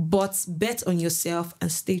 but bet on yourself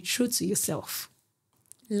and stay true to yourself.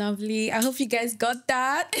 Lovely. I hope you guys got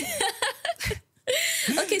that.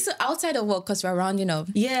 Okay, so outside of work, because we're rounding up.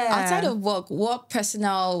 Yeah. Outside of work,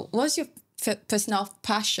 what's your personal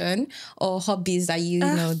passion or hobbies that you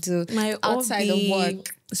do my outside hobby, of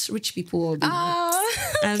work? It's rich people hobby. Oh,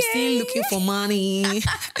 okay. I'm still looking for money.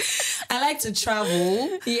 I like to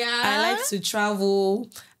travel. Yeah. I like to travel.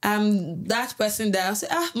 I'm that person that I'll say,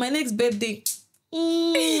 my next birthday,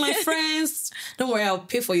 my friends, don't worry, I'll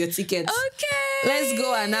pay for your ticket. Okay. Let's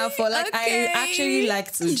go and have fun. Like, Okay. I actually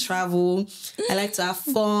like to travel. I like to have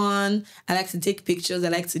fun. I like to take pictures. I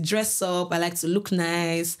like to dress up. I like to look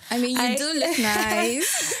nice. I mean, you do look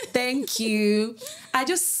nice. Thank you. I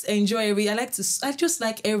just enjoy everything. I just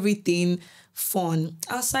like everything fun.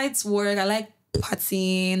 Outside work, I like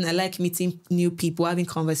partying. I like meeting new people, having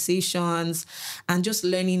conversations, and just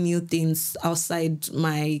learning new things outside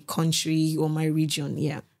my country or my region.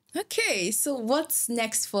 Yeah. Okay, so what's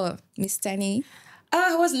next for Miss Tennie?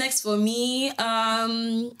 What's next for me?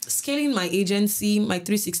 Scaling my agency, my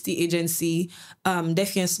 360 agency,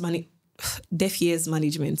 DefEar's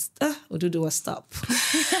management. Oduduwa, stop.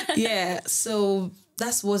 Yeah, so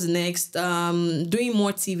that's what's next. Doing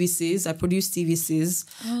more TVCs. I produce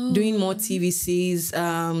TVCs. Doing more TVCs,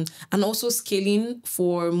 and also scaling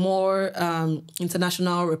for more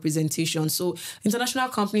international representation. So international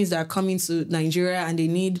companies that are coming to Nigeria and they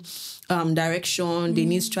need direction, they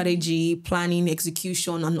need strategy, planning,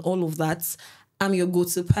 execution, and all of that. I'm your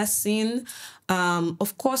go-to person.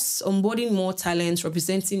 Of course, onboarding more talents,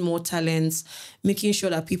 representing more talents, making sure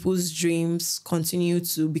that people's dreams continue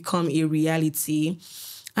to become a reality.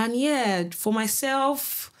 And yeah, for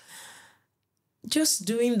myself, just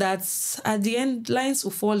doing that, at the end, lines will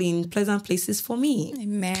fall in pleasant places for me.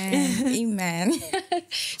 Amen. Amen.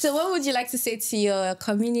 So what would you like to say to your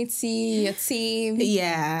community, your team?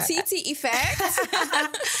 Yeah. TT effect?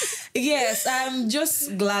 Yes, I'm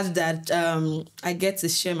just glad that I get to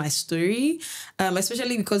share my story,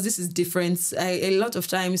 especially because this is different. A lot of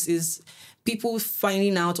times is people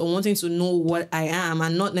finding out or wanting to know what I am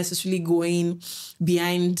and not necessarily going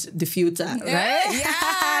behind the filter, right?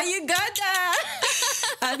 Yeah, you got that.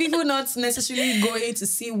 And people not necessarily going to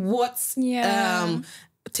see what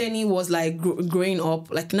Tennie was like growing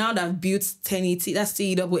up. Like now that I've built Tennie, that's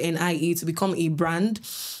TENNIE, to become a brand.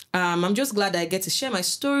 I'm just glad that I get to share my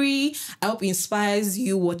story. I hope it inspires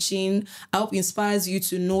you watching. I hope it inspires you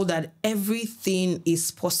to know that everything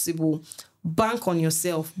is possible. Bank on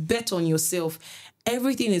yourself. Bet on yourself.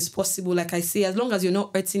 Everything is possible. Like I say, as long as you're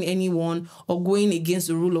not hurting anyone or going against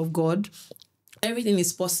the rule of God, everything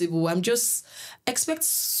is possible. I'm just expect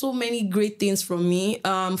so many great things from me.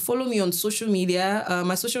 Follow me on social media.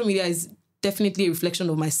 My social media is definitely a reflection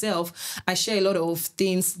of myself. I share a lot of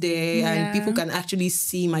things there, and people can actually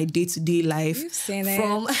see my day-to-day life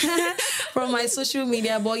from my social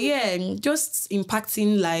media. But yeah, just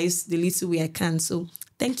impacting lives the little way I can. So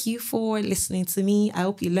thank you for listening to me. I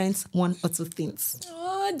hope you learned one or two things.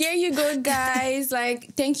 Oh, there you go, guys.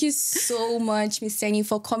 Like, thank you so much, Miss Tennie,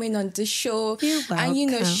 for coming on the show. You're welcome.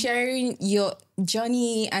 And, sharing your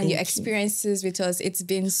journey and your experiences with us. It's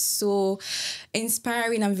been so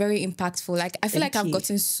inspiring and very impactful. Like, I feel like I've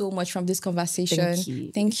gotten so much from this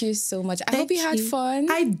conversation. Thank you so much. I hope you had fun.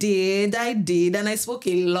 I did. And I spoke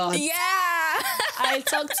a lot. Yeah. I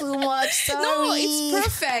talk too much. Sorry. No, it's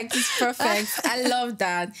perfect. It's perfect. I love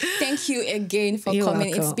that. Thank you again for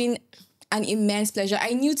coming. Welcome. It's been an immense pleasure.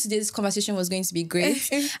 I knew today's conversation was going to be great.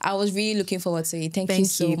 I was really looking forward to it. Thank you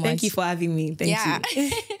so much. Thank you for having me. Thank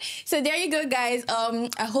you. So there you go, guys.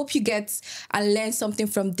 I hope you get and learn something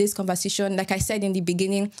from this conversation. Like I said in the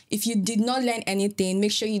beginning, if you did not learn anything,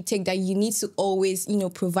 make sure you take that you need to always,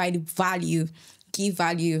 provide value, give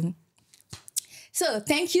value. So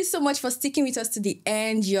thank you so much for sticking with us to the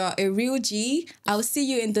end. You're a real G. I'll see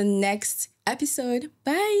you in the next episode.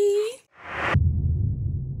 Bye.